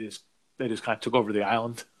them, and they just kind of took over the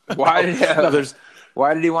island. Why did he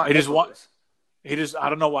want? I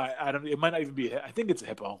don't know why. It might not even be. I think it's a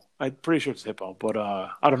hippo. I'm pretty sure it's a hippo, but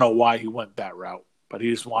I don't know why he went that route. But he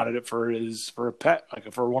just wanted it for a pet,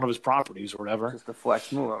 like for one of his properties or whatever. Just a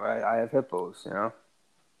flex move. I have hippos,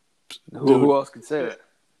 Who else could say that?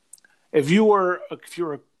 If you were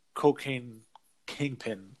a cocaine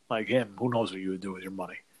kingpin like him, who knows what you would do with your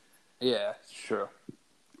money? Yeah, sure.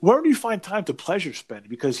 Where do you find time to pleasure spend?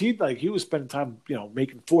 Because he was spending time,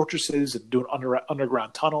 making fortresses and doing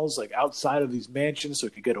underground tunnels like outside of these mansions so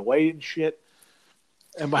he could get away and shit.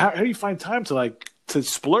 And how do you find time to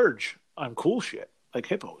splurge on cool shit like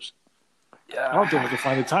hippos? Yeah, I don't think I can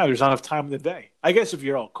find the time. There's not enough time in the day. I guess if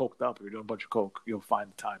you're all coked up or you're doing a bunch of coke, you'll find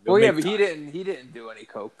the time. But he didn't do any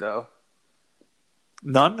coke though.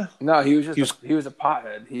 None? No, he was a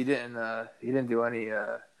pothead. He didn't do any.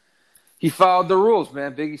 He followed the rules,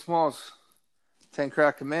 man. Biggie Smalls, 10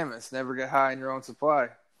 Crack Commandments: never get high in your own supply.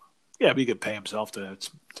 Yeah, but he could pay himself to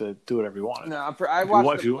do whatever he wanted. No,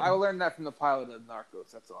 I learned that from the pilot of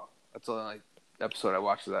Narcos. That's all. That's the only episode I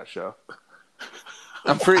watched of that show.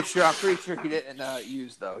 I'm pretty sure he didn't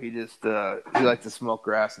use though. He just he liked to smoke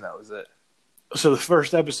grass and that was it. So the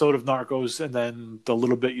first episode of Narcos, and then the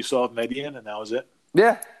little bit you saw of Medellin, and that was it.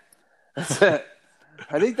 Yeah, that's it.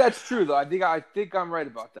 I think that's true though. I think I'm right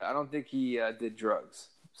about that. I don't think he did drugs.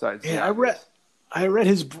 Besides, I read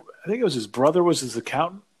his. I think it was his brother was his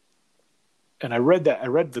accountant, and I read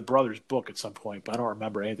the brother's book at some point, but I don't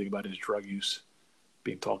remember anything about his drug use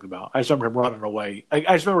being talked about. I just remember him running away. I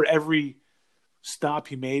just remember every stop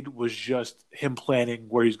he made was just him planning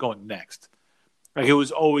where he's going next. Like he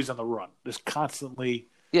was always on the run, just constantly.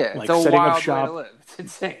 Yeah, like it's a setting wild up shop. way to live. It's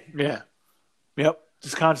insane. Yeah, yep,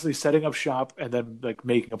 just constantly setting up shop and then like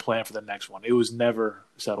making a plan for the next one. It was never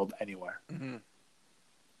settled anywhere. Mm-hmm.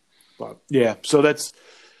 But yeah, so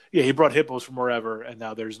he brought hippos from wherever, and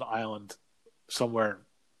now there's an island somewhere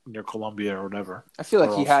near Colombia or whatever. I feel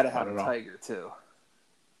like he had to have a tiger too.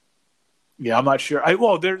 Yeah, I'm not sure.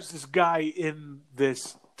 There's this guy in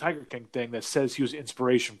this Tiger King thing that says he was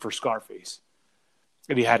inspiration for Scarface,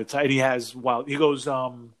 and he had he has wild. He goes.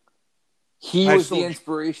 He was the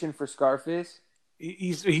inspiration for Scarface.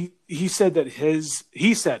 He said that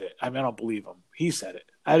he said it. I mean, I don't believe him. He said it.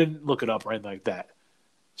 I didn't look it up or anything like that.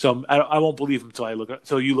 So I won't believe him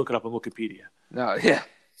until you look it up on Wikipedia. No, yeah.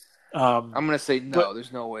 I'm gonna say no.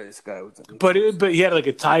 There's no way this guy was. But he had like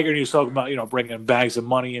a tiger, and he was talking about bringing bags of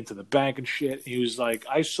money into the bank and shit. And he was like,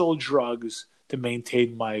 I sold drugs to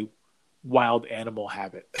maintain my wild animal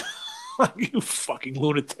habit. Like, you fucking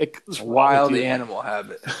lunatic! Wild animal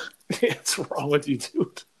habit. What's wrong with you,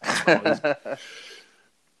 dude?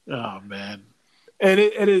 Oh man, and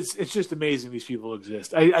it's just amazing these people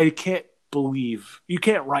exist. I can't believe you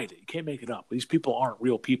can't write it. You can't make it up. These people aren't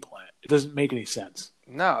real people. It doesn't make any sense.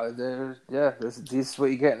 No, this is what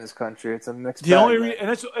you get in this country. It's a mixed bag.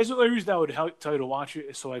 That's the only reason I would tell you to watch it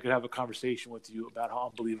is so I could have a conversation with you about how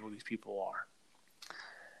unbelievable these people are.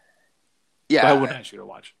 Yeah, but I wouldn't ask you to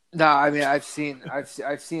watch it. No, I mean I've seen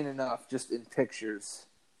enough just in pictures.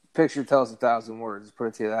 Picture tells 1,000 words. Put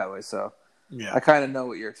it to you that way. So yeah. I kind of know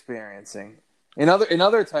what you're experiencing. In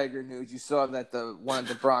other Tiger news, you saw that the one at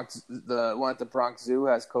the Bronx Zoo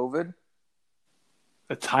has COVID.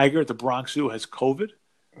 A tiger at the Bronx Zoo has COVID?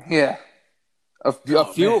 Yeah. A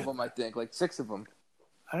few of them, I think, like 6 of them.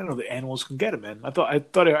 I don't know the animals can get it, man.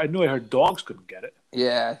 I knew I heard dogs couldn't get it.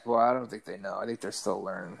 Yeah, well, I don't think they know. I think they're still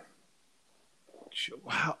learning.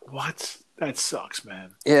 Wow, what? That sucks,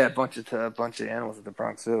 man. Yeah, a bunch of animals at the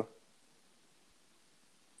Bronx Zoo.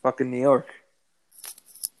 Fucking New York.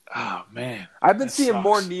 Oh man, I've been that seeing sucks.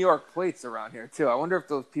 more New York plates around here too. I wonder if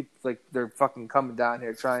those people they're fucking coming down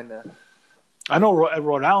here trying to. I know at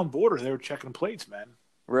Rhode Island border they were checking plates, man.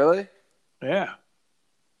 Really? Yeah,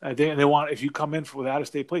 they want if you come in without a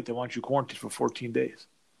state plate, they want you quarantined for 14 days.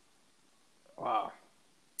 Wow.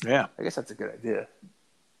 Yeah, I guess that's a good idea.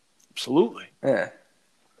 absolutely. Yeah.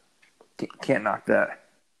 Can't knock that.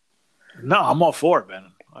 No, I'm all for it,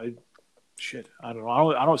 man. I don't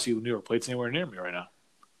know. I don't see New York plates anywhere near me right now.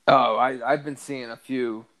 Oh, I've been seeing a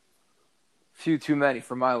few too many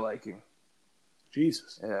for my liking.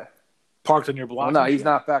 Jesus. Yeah. Parked on your block. Well, no, he's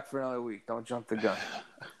not back for another week. Don't jump the gun.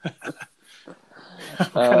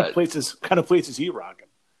 What kind of plates is he rocking?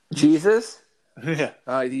 Jesus? Yeah.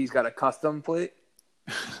 He's got a custom plate?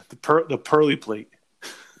 The pearly plate.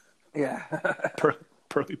 Yeah.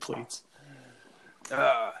 Pearly plates.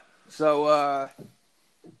 And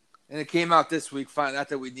it came out this week, not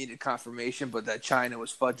that we needed confirmation, but that China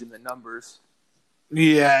was fudging the numbers.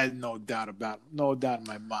 Yeah, no doubt in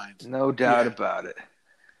my mind. No doubt about it.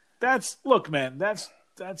 Look, man, that's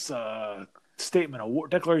a statement of war,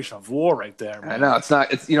 declaration of war right there, man. I know, it's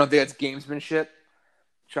not, you don't think it's gamesmanship?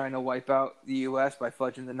 Trying to wipe out the U.S. by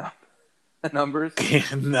fudging the numbers?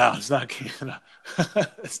 No, it's not.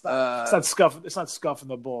 It's not scuffing. It's not scuffing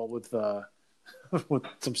the ball with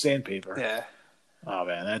some sandpaper. Yeah. Oh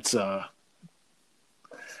man,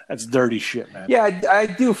 that's dirty shit, man. Yeah, I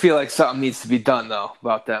do feel like something needs to be done though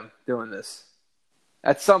about them doing this.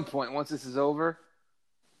 At some point, once this is over,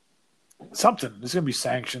 there's gonna be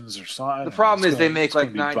sanctions or something. The problem is they make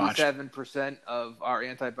like 97% of our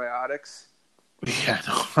antibiotics. Yeah,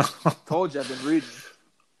 no. Told you, I've been reading.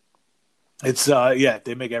 It's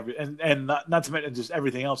they make and not to mention just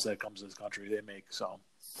everything else that comes to this country they make. So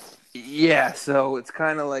yeah, so it's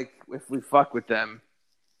kind of like if we fuck with them,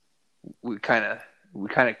 we kind of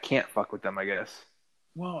can't fuck with them, I guess.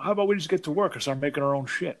 Well, how about we just get to work and start making our own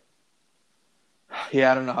shit?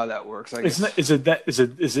 Yeah, I don't know how that works. I guess. Is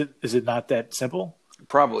it not that simple?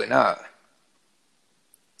 Probably not.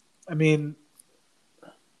 I mean,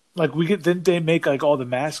 like didn't they make like all the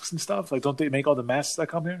masks and stuff? Like, don't they make all the masks that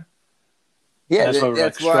come here? Yeah, that's why we're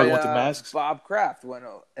like struggling with the masks. Bob Kraft went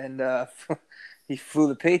and he flew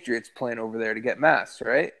the Patriots plane over there to get masks,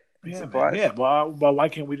 right? Yeah, man, yeah. Well, why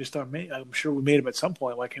can't we just start making? I'm sure we made them at some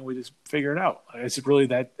point. Why can't we just figure it out? Is it really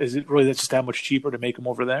that just that much cheaper to make them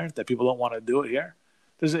over there that people don't want to do it here?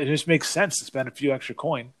 It just makes sense to spend a few extra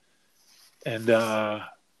coin and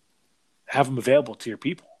have them available to your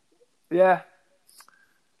people. Yeah,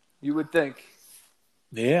 you would think.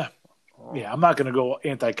 Yeah. Yeah, I'm not going to go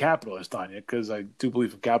anti-capitalist on you because I do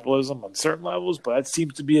believe in capitalism on certain levels, but that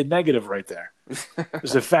seems to be a negative right there.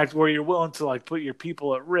 There's a fact where you're willing to like put your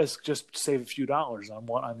people at risk just to save a few dollars on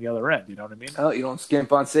the other end. You know what I mean? Oh, you don't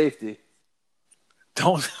skimp on safety.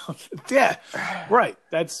 Don't. Yeah, right.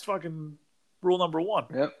 That's fucking rule number one.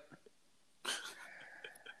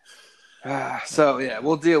 Yep. So yeah,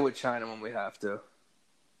 we'll deal with China when we have to.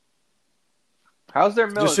 How's their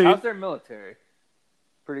military?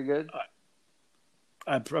 Pretty good.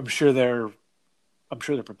 I'm sure they're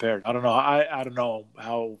prepared. I don't know. I don't know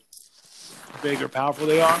how big or powerful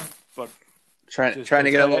they are, but trying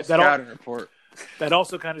to get a little scouting report. That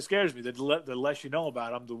also kind of scares me. The less you know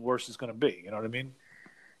about them, the worse it's going to be. You know what I mean?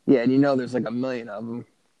 Yeah, and there's like 1 million of them.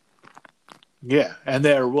 Yeah, and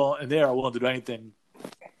they are willing to do anything,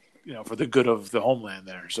 for the good of the homeland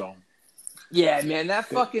there. So. Yeah, man, that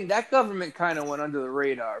government kind of went under the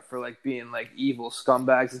radar for like being like evil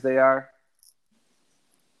scumbags as they are.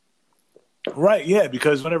 Right, yeah,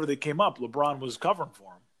 because whenever they came up, LeBron was covering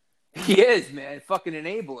for him. He is, man, fucking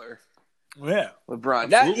enabler. Yeah, LeBron.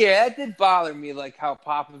 That did bother me, like how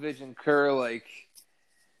Popovich and Kerr like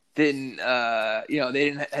didn't,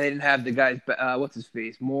 they didn't have the guys. What's his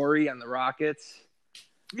face, Morey on the Rockets.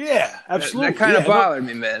 Yeah, absolutely. That kind of bothered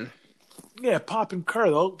me, man. Yeah, Pop and Kerr,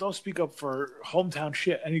 they'll speak up for hometown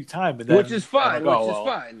shit anytime, and then, which is fine.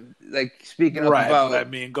 Fine. Like speaking up about, I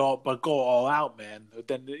mean, go all out, man. But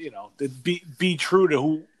then be true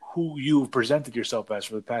to who you've presented yourself as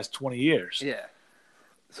for the past 20 years. Yeah.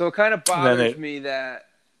 So it kind of bothers me that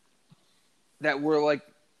we're like,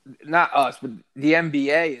 not us, but the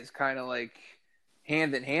NBA is kind of like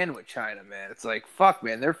hand in hand with China, man. It's like, fuck,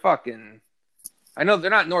 man, they're fucking. I know they're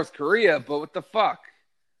not North Korea, but what the fuck?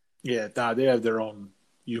 Yeah, they have their own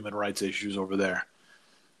human rights issues over there.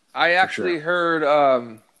 I actually heard,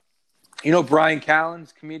 Brian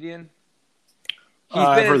Callen's comedian.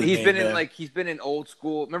 He's been in Old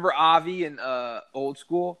School. Remember Avi in Old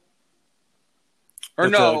School? Or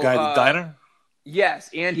With no, the guy at the diner? Yes,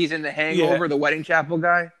 and he's in The Hangover, the wedding chapel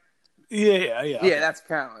guy. Yeah. Yeah, Okay. that's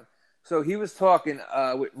Callan. So he was talking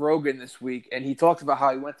with Rogan this week, and he talks about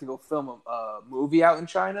how he went to go film a movie out in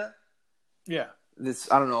China. Yeah.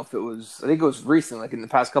 I don't know if it was, I think it was recent, like in the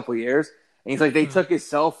past couple of years. And he's like, they took his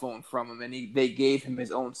cell phone from him, and they gave him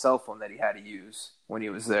his own cell phone that he had to use when he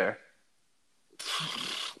was there.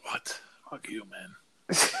 What? Fuck you, man.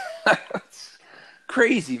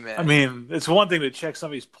 Crazy, man. I mean, it's one thing to check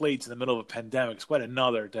somebody's plates in the middle of a pandemic. It's quite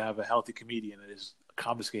another to have a healthy comedian that is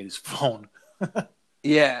confiscate his phone.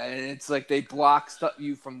 Yeah, and it's like they block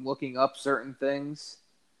you from looking up certain things.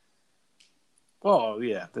 Oh,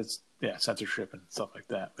 yeah. That's censorship and stuff like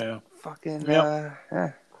that. Yeah. Fucking, yeah.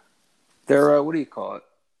 They're, what do you call it?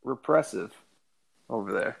 Repressive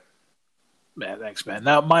over there. Man, thanks, man.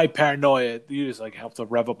 Now, my paranoia, you just like help to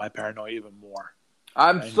rev up my paranoia even more.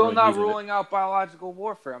 I'm still not ruling out biological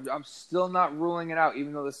warfare. I'm still not ruling it out,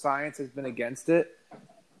 even though the science has been against it.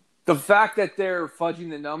 The fact that they're fudging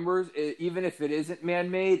the numbers, even if it isn't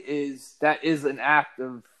man-made, is an act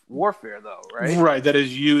of warfare, though, right? Right. That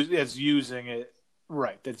is using it.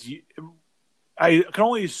 Right. I can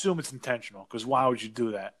only assume it's intentional, because why would you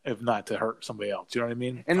do that if not to hurt somebody else? You know what I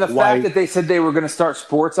mean? And the fact that they said they were going to start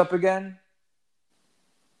sports up again,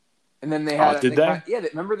 and then they had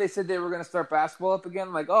remember they said they were going to start basketball up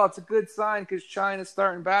again? Like, oh, it's a good sign because China's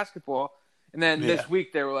starting basketball. And then this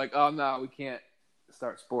week they were like, oh, no, we can't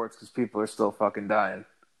start sports because people are still fucking dying.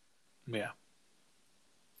 Yeah.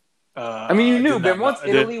 I mean, you knew, but once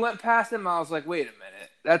Italy went past them, I was like, wait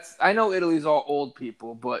a minute. I know Italy's all old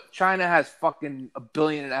people, but China has fucking 1.5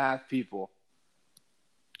 billion people.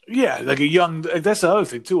 Yeah, like that's the other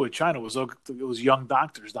thing too with China was it was young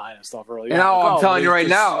doctors dying and stuff earlier. And I'm telling you right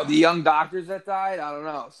now, the young doctors that died, I don't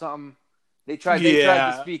know, they tried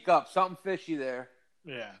to speak up, something fishy there.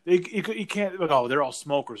 Yeah, you can't. Like, oh, they're all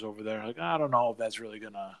smokers over there. Like, I don't know if that's really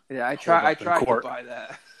gonna. Yeah, I tried to buy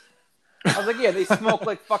that. I was like, yeah, they smoke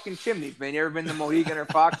like fucking chimneys, man. You ever been to Mohegan or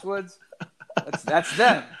Foxwoods? That's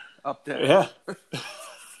them up there. Yeah.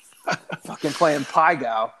 Fucking playing Pai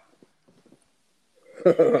Gow.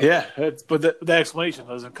 Yeah, but the explanation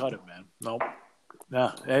doesn't cut it, man. Nope.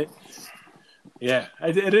 No. It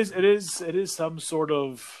is some sort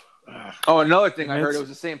of. Another thing I heard, it was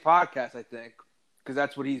the same podcast, I think, because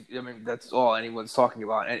that's what that's all anyone's talking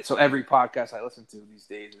about. And so every podcast I listen to these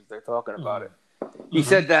days is they're talking about it. He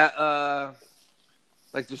said that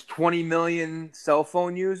like there's 20 million cell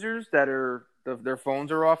phone users that are their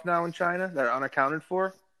phones are off now in China that are unaccounted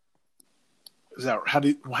for. Is that how do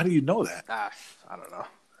you know that? I don't know.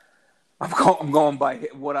 I'm going by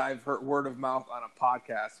what I've heard, word of mouth on a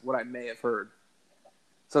podcast, what I may have heard.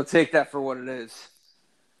 So take that for what it is.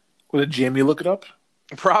 Did Jamie look it up?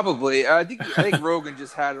 Probably. I think Rogan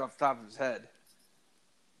just had it off the top of his head.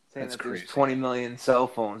 Saying That's that crazy. There's 20 million cell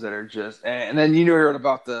phones that are just... And then you heard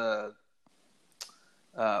about the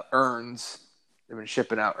urns. They've been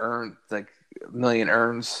shipping out urns, like 1 million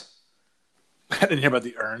urns. I didn't hear about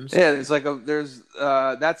the urns. Yeah,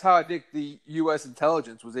 that's how I think the U.S.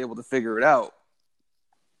 intelligence was able to figure it out.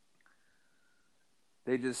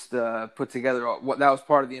 They just put together that was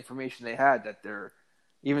part of the information they had, that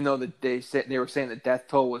even though they were saying the death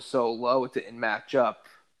toll was so low, it didn't match up.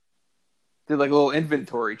 Did like a little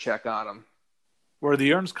inventory check on them. Where are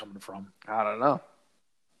the urns coming from? I don't know.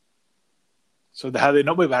 So how do they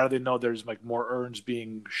know? How do they know there's like more urns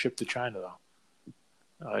being shipped to China though?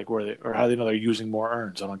 Like how do they know they're using more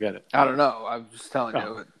urns? I don't get it. I don't know. I'm just telling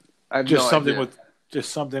you. I have just no something idea.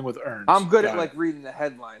 just something with urns. I'm good at like reading the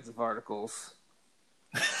headlines of articles.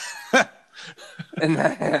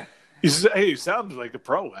 And you sound like a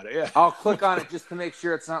pro at it. Yeah. I'll click on it just to make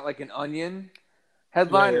sure it's not like an Onion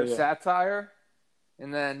headline or satire.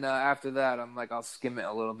 And then after that, I'm like, I'll skim it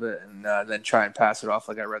a little bit and then try and pass it off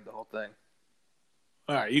like I read the whole thing.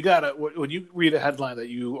 All right, you gotta when you read a headline that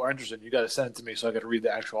you are interested in, you gotta send it to me so I gotta read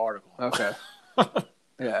the actual article. Okay.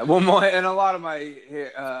 Yeah. Well, and a lot of my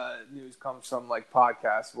news comes from like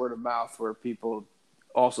podcasts, word of mouth, where people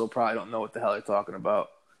also probably don't know what the hell they're talking about.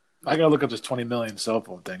 I gotta look up this 20 million cell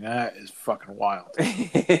phone thing. That is fucking wild.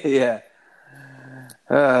 Yeah.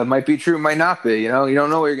 Might be true, might not be. You know, you don't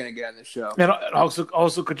know what you're gonna get on this show. And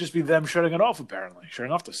also could just be them shutting it off. Apparently,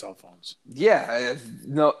 shutting off the cell phones. Yeah.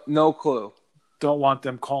 No clue. Don't want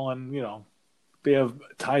them calling. You know, they have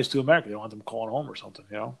ties to America. They don't want them calling home or something.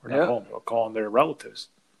 You know, or not home, but calling their relatives.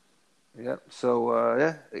 Yep.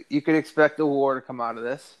 So you could expect a war to come out of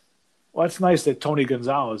this. Well, it's nice that Tony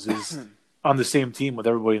Gonzalez is on the same team with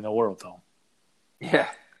everybody in the world, though. Yeah.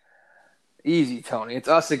 Easy, Tony. It's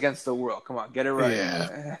us against the world. Come on, get it right.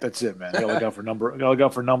 Yeah, that's it, man. Gotta look out for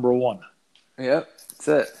number one. Yep, that's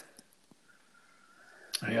it.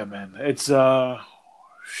 Yeah, man. It's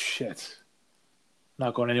shit.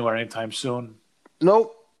 Not going anywhere anytime soon.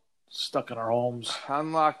 Nope. Stuck in our homes.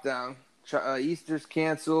 On lockdown. Easter's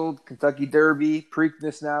canceled. Kentucky Derby.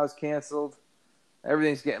 Preakness now is canceled.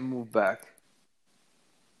 Everything's getting moved back.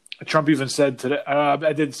 Trump even said today,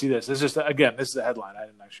 I didn't see this. This is just, again, this is a headline I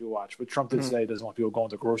didn't actually watch, but Trump did say he doesn't want people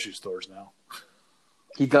going to grocery stores now.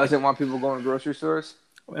 He doesn't want people going to grocery stores?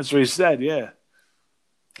 That's what he said, yeah.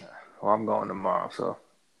 Well, I'm going tomorrow, so.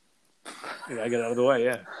 You gotta get out of the way,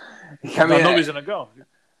 yeah. I mean, nobody's going to go.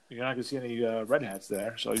 You're not going to see any red hats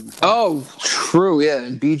there. So true, yeah.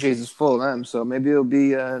 And BJ's is full of them, so maybe it'll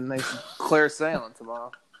be a nice clear sailing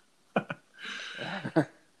tomorrow.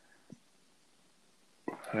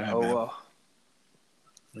 Yeah, well.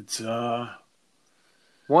 It's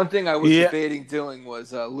one thing I was debating doing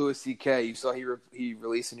was Louis C.K. You saw he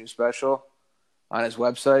released a new special on his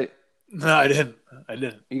website. No, I didn't.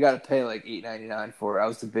 You got to pay like $8.99 for it. I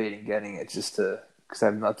was debating getting it just because I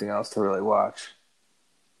have nothing else to really watch.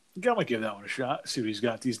 I might give that one a shot. See what he's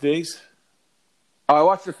got these days. Oh, I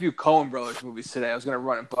watched a few Coen Brothers movies today. I was going to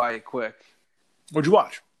run it by you quick. What'd you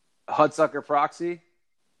watch? Hudsucker Proxy.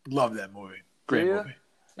 Love that movie. Great movie.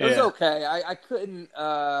 It was okay. I couldn't.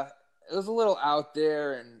 It was a little out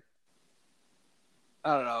there, and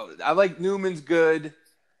I don't know. I like Newman's good.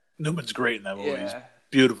 Newman's great in that movie. Yeah. He's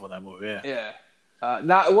beautiful in that movie. Yeah.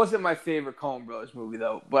 Yeah. It wasn't my favorite Coen Brothers movie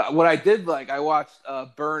though. But what I did like, I watched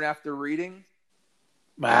Burn After Reading.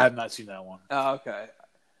 I have not seen that one. Oh, okay.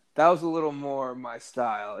 That was a little more my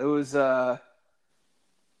style. It was it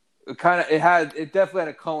definitely had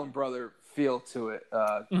a Coen brother feel to it.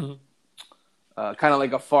 Kind of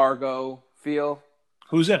like a Fargo feel.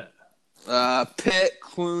 Who's in it? Pitt,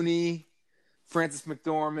 Clooney, Francis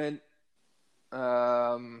McDormand.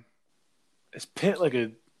 Is Pitt like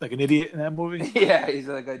an idiot in that movie? Yeah, he's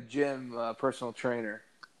like a gym personal trainer.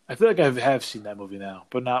 I feel like I have seen that movie now,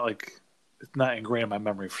 but not like it's not ingrained in my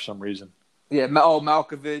memory for some reason. Yeah,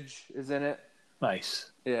 Malkovich is in it. Nice.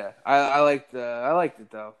 Yeah, I liked it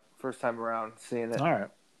though. First time around seeing it. All right.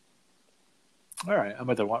 I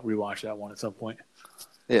might have to rewatch that one at some point.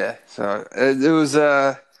 Yeah, so it was.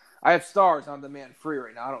 I have Stars on demand free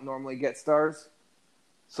right now. I don't normally get Stars,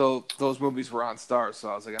 so those movies were on Stars. So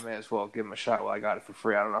I was like, I may as well give them a shot while I got it for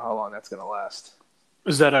free. I don't know how long that's gonna last.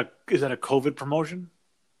 Is that a COVID promotion?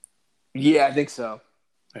 Yeah, I think so.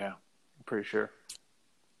 Yeah, I'm pretty sure.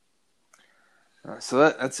 So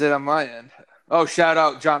that's it on my end. Oh, shout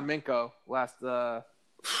out John Minko last day.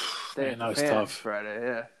 Man, that was tough. Friday,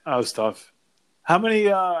 yeah. That was tough. How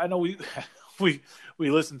many? I know we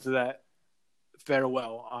listened to that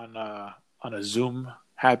farewell on a Zoom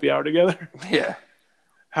happy hour together. Yeah.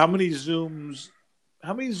 How many Zooms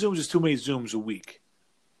is too many Zooms a week?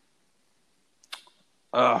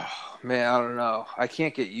 Oh man, I don't know. I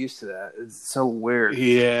can't get used to that. It's so weird.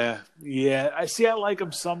 Yeah. I like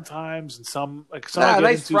them sometimes, and some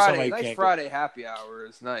nice Friday happy hour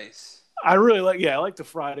is nice. I really like the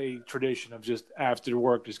Friday tradition of just after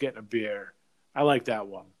work, just getting a beer. I like that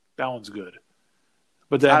one. That one's good.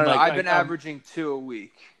 But then I don't know. I've been averaging 2 a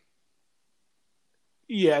week.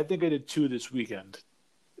 Yeah, I think I did 2 this weekend.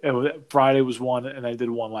 Friday was one, and I did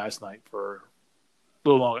one last night for a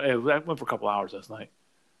little longer. I went for a couple hours last night.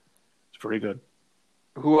 It's pretty good.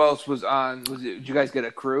 Who else was on? Did you guys get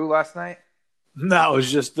a crew last night? No, it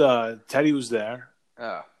was just Teddy was there.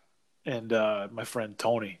 Oh. And my friend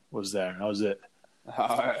Tony was there. That was it.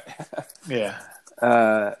 All right. Yeah.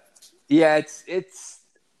 Yeah, it's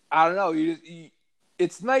I don't know.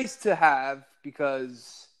 It's nice to have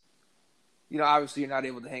because, obviously you're not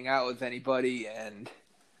able to hang out with anybody and,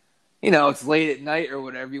 it's late at night or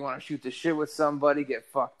whatever. You want to shoot the shit with somebody, get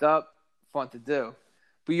fucked up, fun to do.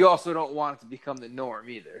 But you also don't want it to become the norm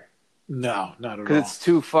either. No, not at all. Because it's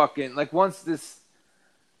too fucking, like once this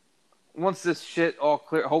shit all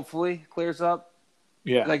hopefully clears up.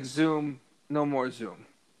 Yeah. Like Zoom, no more Zoom.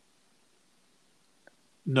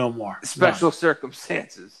 No more. Special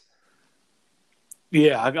circumstances.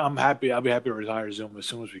 Yeah, I'm happy. I'll be happy to retire Zoom as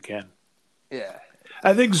soon as we can. Yeah.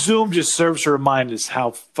 I think Zoom just serves to remind us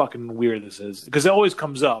how fucking weird this is. Because it always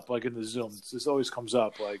comes up, like in the Zoom. This always comes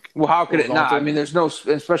up. Like, well, how could it not? I mean, there's no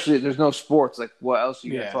sports. Like, what else are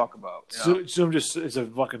you going to talk about? Zoom just is a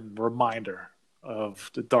fucking reminder of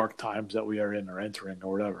the dark times that we are in or entering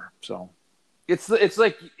or whatever. So it's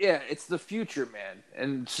like it's the future, man.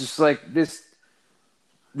 And it's just like this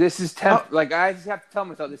is like I just have to tell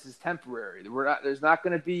myself this is temporary. There's not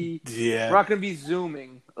going to be we're not going to be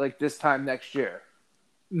Zooming like this time next year.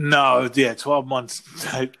 No, 12 months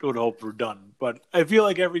I would hope we're done. But I feel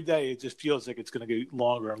like every day it just feels like it's going to get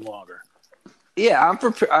longer and longer. Yeah,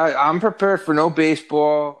 I'm prepared for no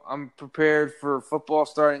baseball. I'm prepared for football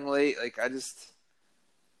starting late. Like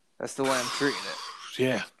that's the way I'm treating it.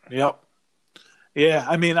 Yeah. Yep. Yeah.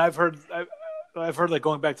 I mean, I've heard like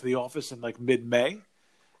going back to the office in like mid-May,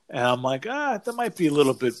 and I'm like, that might be a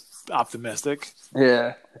little bit optimistic.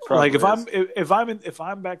 Yeah, it Like probably if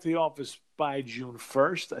I'm back to the office by June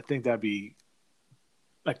 1st, I think that'd be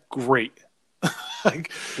like great.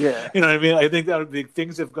 Like, yeah. you know what I mean? I think that would be,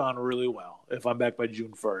 things have gone really well if I'm back by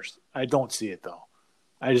June 1st. I don't see it though.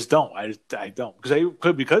 I just don't. I don't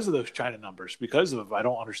because of those China numbers. Because of I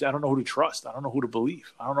don't understand. I don't know who to trust. I don't know who to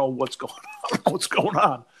believe. I don't know what's going on. I don't know what's going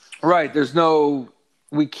on. Right.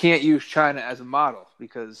 We can't use China as a model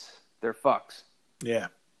because they're fucks. Yeah.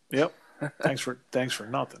 Yep. Thanks for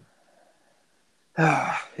nothing.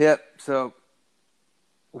 Yep. So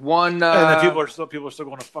one. And then people are still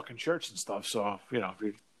going to fucking church and stuff. So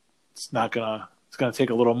it's gonna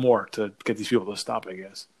take a little more to get these people to stop, I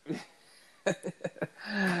guess.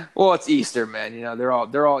 Well, it's Easter, man. They're all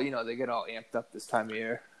they get all amped up this time of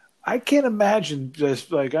year. I can't imagine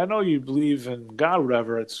just like I know you believe in God, or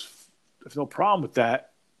whatever. There's no problem with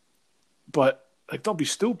that, but like, don't be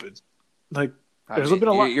stupid. Like, there's been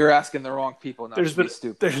a lot. You're asking the wrong people not to be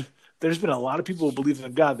stupid. There's been a lot of people who believe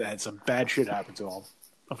in God that had some bad shit happen to them.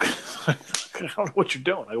 Okay. I don't know what you're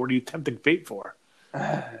doing. Like, what are you tempting fate for?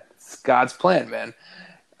 It's God's plan, man.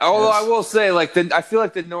 Although I will say, like, I feel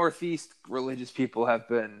like the Northeast religious people have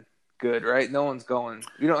been good, right? No one's going.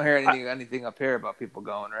 You don't hear anything up here about people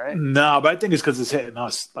going, right? No, but I think it's because it's hitting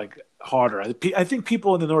us like harder. I think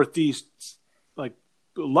people in the Northeast, like,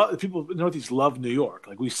 people in the Northeast love New York.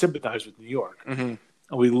 Like, we sympathize with New York, and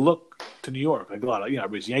we look to New York. Like a lot of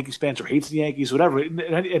everybody's Yankees fans or hates the Yankees, whatever. In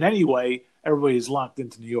any way, everybody's locked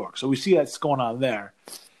into New York. So we see that's going on there.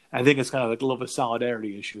 I think it's kind of like a little bit of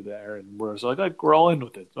solidarity issue there, and we're like we're all in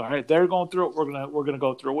with it. All right, they're going through it. We're gonna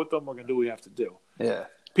go through it with them. We're gonna do what we have to do. Yeah.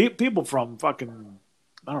 People from fucking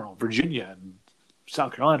Virginia and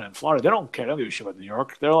South Carolina and Florida, they don't care. They don't give a shit about New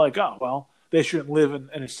York. They're like, oh well, they shouldn't live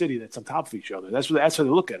in a city that's on top of each other. That's how they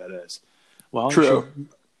look at it as. Well, true.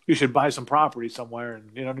 You should buy some property somewhere, and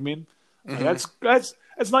you know what I mean. Mm-hmm.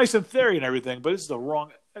 That's nice in theory and everything, but it's the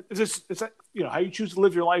wrong. It's like how you choose to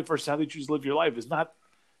live your life versus how you choose to live your life is not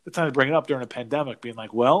the time to bring it up during a pandemic, being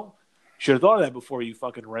like, well, should have thought of that before you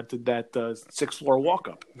fucking rented that 6th floor walk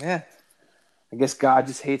up. Yeah. I guess God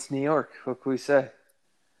just hates New York. What can we say?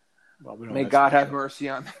 Well, May God have mercy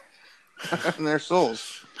on their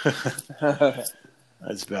souls.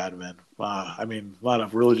 That's bad, man. I mean, a lot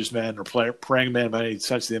of religious men or praying men by any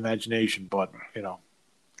sense of the imagination, but,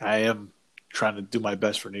 I am trying to do my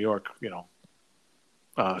best for New York,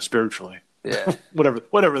 spiritually. Yeah.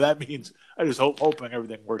 whatever that means. I just hoping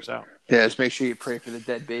everything works out. Yeah, just make sure you pray for the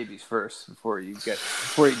dead babies first before you get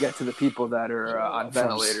to the people that are on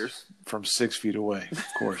ventilators from 6 feet away, of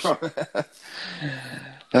course.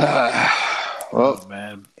 Well,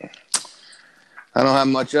 man, I don't have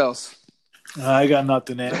much else. I got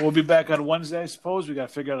nothing. We'll be back on Wednesday, I suppose. We got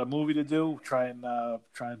to figure out a movie to do. Try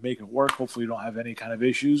and make it work. Hopefully, we don't have any kind of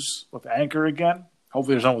issues with Anchor again.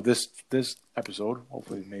 Hopefully, there's none with this episode.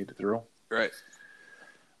 Hopefully, we made it through. Right.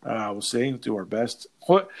 We'll see. We'll do our best.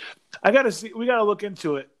 I gotta see. We gotta look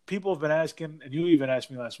into it. People have been asking, and you even asked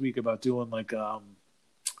me last week about doing like a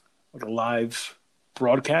live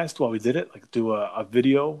broadcast while we did it. Like do a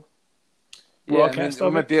video broadcast. We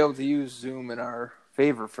might be able to use Zoom in our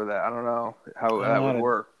favor for that. I don't know how that would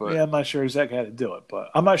work, but I'm not sure exactly how to do it. But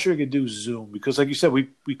I'm not sure you could do Zoom because, like you said, we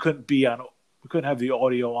couldn't have the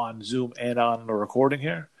audio on Zoom and on the recording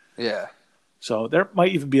here. Yeah. So there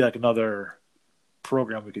might even be like another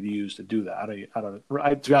program we could use to do that. I don't.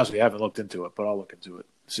 To be honest with you, I haven't looked into it, but I'll look into it.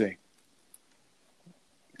 See.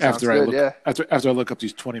 After I look up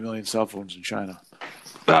these 20 million cell phones in China.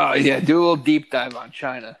 Oh yeah, do a little deep dive on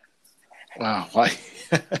China. Wow, why?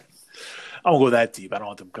 I won't go that deep. I don't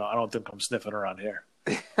want them come sniffing around here.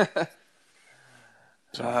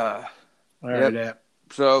 So, all right, yeah.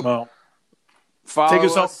 So, well,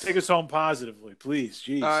 take us home positively, please.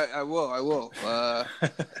 Jeez. I will.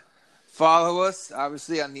 Follow us,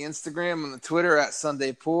 obviously, on the Instagram and the Twitter at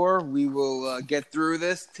Sunday Pour. We will get through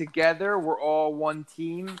this together. We're all one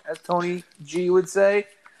team, as Tony G would say.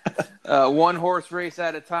 One horse race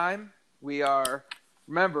at a time. We are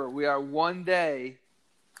one day,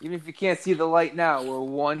 even if you can't see the light now, we're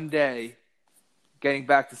one day getting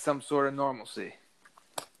back to some sort of normalcy.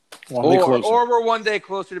 Or we're one day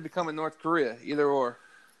closer to becoming North Korea, either or.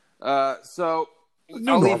 So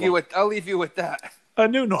I'll leave you with that. A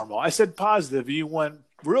new normal. I said positive. You went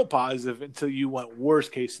real positive until you went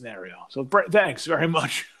worst case scenario. So thanks very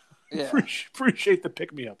much. Yeah. Appreciate the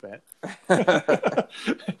pick me up, man.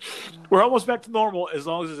 We're almost back to normal as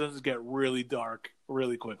long as it doesn't get really dark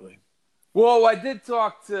really quickly. Well, I did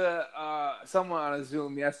talk to someone on a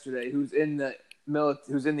Zoom yesterday who's in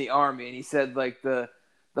the army, and he said like the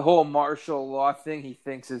whole martial law thing he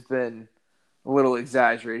thinks has been a little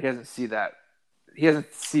exaggerated. He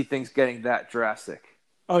doesn't see things getting that drastic.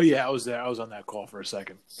 Oh yeah, I was there. I was on that call for a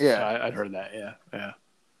second. Yeah, I'd heard that. Yeah.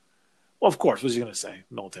 Well, of course. What's he gonna say?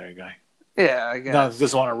 Military guy. Yeah, I guess. No,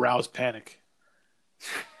 just want to arouse panic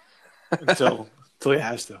until he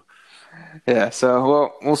has to. Yeah.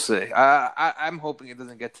 So we'll see. I'm hoping it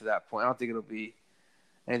doesn't get to that point. I don't think it'll be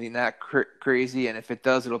anything that crazy, and if it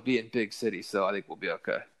does, it'll be in big cities. So I think we'll be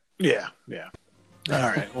okay. Yeah. All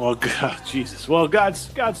right. Well, God, Jesus. Well,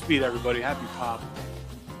 Godspeed, everybody. Happy Palm.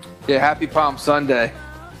 Yeah. Happy Palm Sunday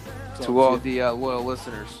to all the loyal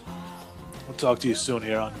listeners. We'll talk to you soon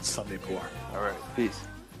here on Sunday Pour. All right. Peace.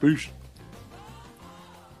 Peace.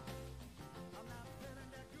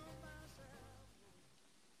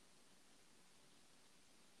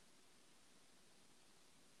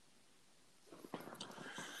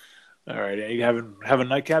 All right. Are you having a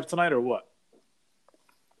nightcap tonight or what?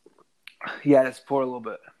 Yeah, let's pour a little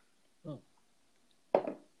bit.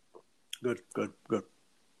 Good.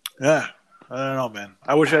 Yeah. I don't know, man.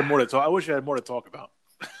 I wish I had more to talk about.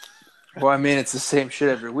 Well, I mean, it's the same shit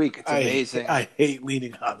every week. It's amazing. I hate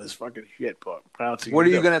leaning on this fucking shit, but what are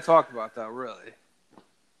you going to talk about, though, really?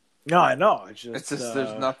 No, I know. It's just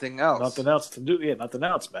there's nothing else. Nothing else to do. Yeah, nothing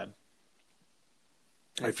else, man.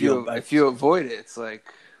 If you avoid it, it's like,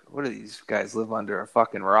 what do these guys live under a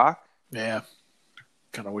fucking rock? Yeah.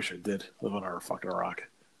 Kind of wish I did live under a fucking rock.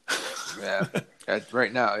 Yeah.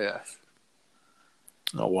 Right now, yeah.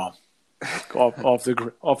 Oh, well. Go off the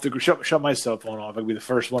grid. Shut my cell phone off. I'll be the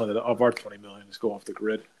first one of our 20 million. Just go off the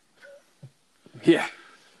grid. Yeah.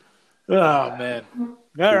 Oh man.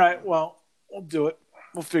 All right. Well, we'll do it.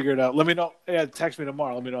 We'll figure it out. Let me know. Yeah, text me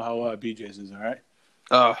tomorrow. Let me know how BJ's is. All right.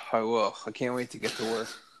 Oh, I will. I can't wait to get to work.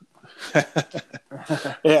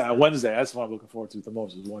 Yeah, Wednesday. That's what I'm looking forward to the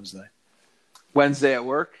most. Is Wednesday. Wednesday at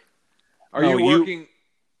work. Are you working?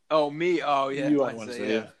 Oh, me. Oh, yeah. You on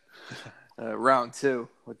Wednesday? Yeah. Round 2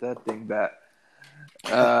 with that dingbat.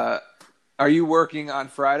 Are you working on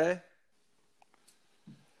Friday?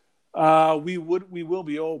 We will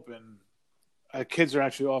be open. Kids are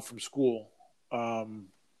actually off from school. I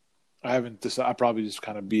haven't decided. I'll probably just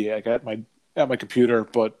kind of be at my computer,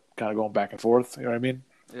 but kind of going back and forth. You know what I mean?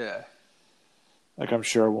 Yeah. Like I'm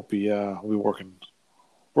sure we'll be working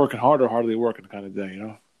hard or hardly working kind of day. You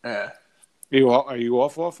know? Yeah. Are you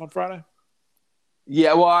off on Friday?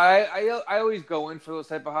 Yeah, well, I always go in for those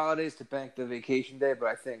type of holidays to bank the vacation day, but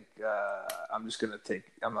I think I'm just gonna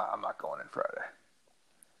I'm not going in Friday.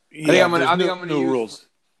 Yeah, I'm gonna use rules.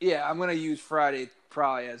 Yeah, I'm gonna use Friday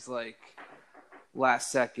probably as like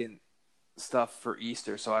last second stuff for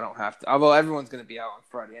Easter, so I don't have to. Although everyone's gonna be out on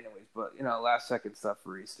Friday anyways, but last second stuff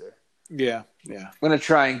for Easter. Yeah. I'm gonna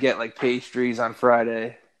try and get like pastries on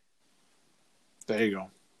Friday. There you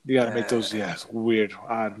go. You got to make those weird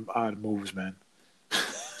odd moves, man.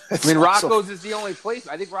 I mean, Rocco's is the only place.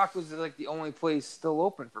 I think Rocco's is like the only place still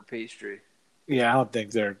open for pastry. Yeah, I don't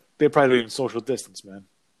think they probably don't even social distance, man.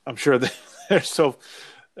 I'm sure they're so.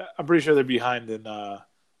 I'm pretty sure they're behind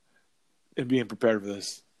in being prepared for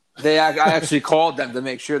this. I actually called them to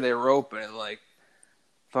make sure they were open, and like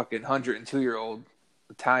fucking 102-year-old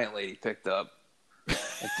Italian lady picked up.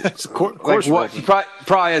 Of course, what? She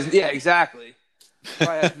probably has. Yeah, exactly.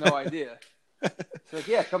 Probably has no idea. She's like,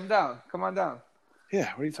 yeah, come on down.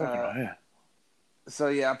 Yeah, what are you talking about? Yeah. So,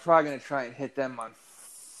 yeah, I'm probably going to try and hit them on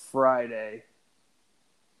Friday.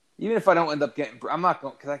 Even if I don't end up I'm not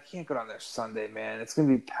going, because I can't go down there Sunday, man. It's going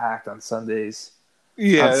to be packed on Sundays.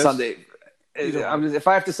 Yeah. On Sunday. If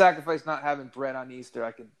I have to sacrifice not having bread on Easter,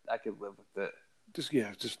 I could live with it. Just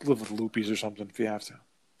live with Loopies or something if you have to.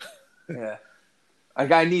 Yeah.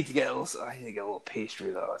 I need to get a little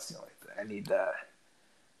pastry, though. That's the only thing. I need that.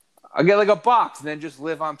 I'll get like a box and then just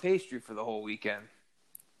live on pastry for the whole weekend.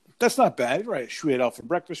 That's not bad, right? Should eat out for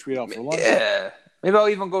breakfast, should eat out for lunch. Yeah. Maybe I'll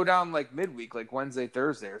even go down like midweek, like Wednesday,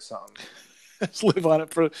 Thursday or something. Just live on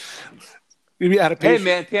it for... Maybe out of pastry. Hey,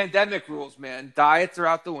 man, pandemic rules, man. Diets are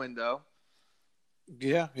out the window.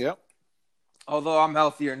 Yeah, yep. Although I'm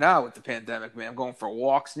healthier now with the pandemic, man. I'm going for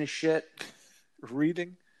walks and shit.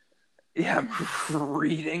 Reading. Yeah, I'm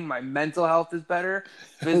reading. My mental health is better.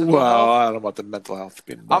 Well, health. I don't know about the mental health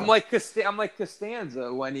being better. I'm like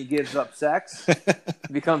Costanza when he gives up sex,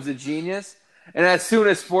 becomes a genius, and as soon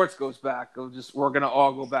as sports goes back, we're gonna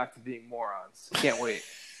all go back to being morons. Can't wait.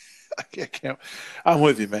 I can't. I'm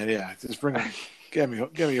with you, man. Yeah, just bring Get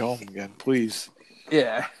me home again, please.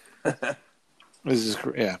 Yeah. This is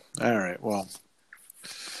yeah. All right. Well.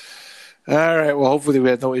 All right. Well, hopefully we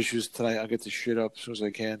have no issues tonight. I'll get this shit up as soon as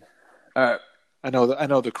I can. All right. I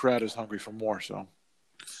know the crowd is hungry for more. So.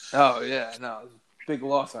 Oh yeah, no, big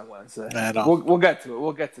loss on Wednesday. I know. We'll get to it.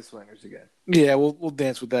 We'll get to swingers again. Yeah, we'll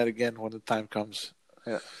dance with that again when the time comes.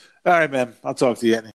 Yeah. All right, man. I'll talk to you.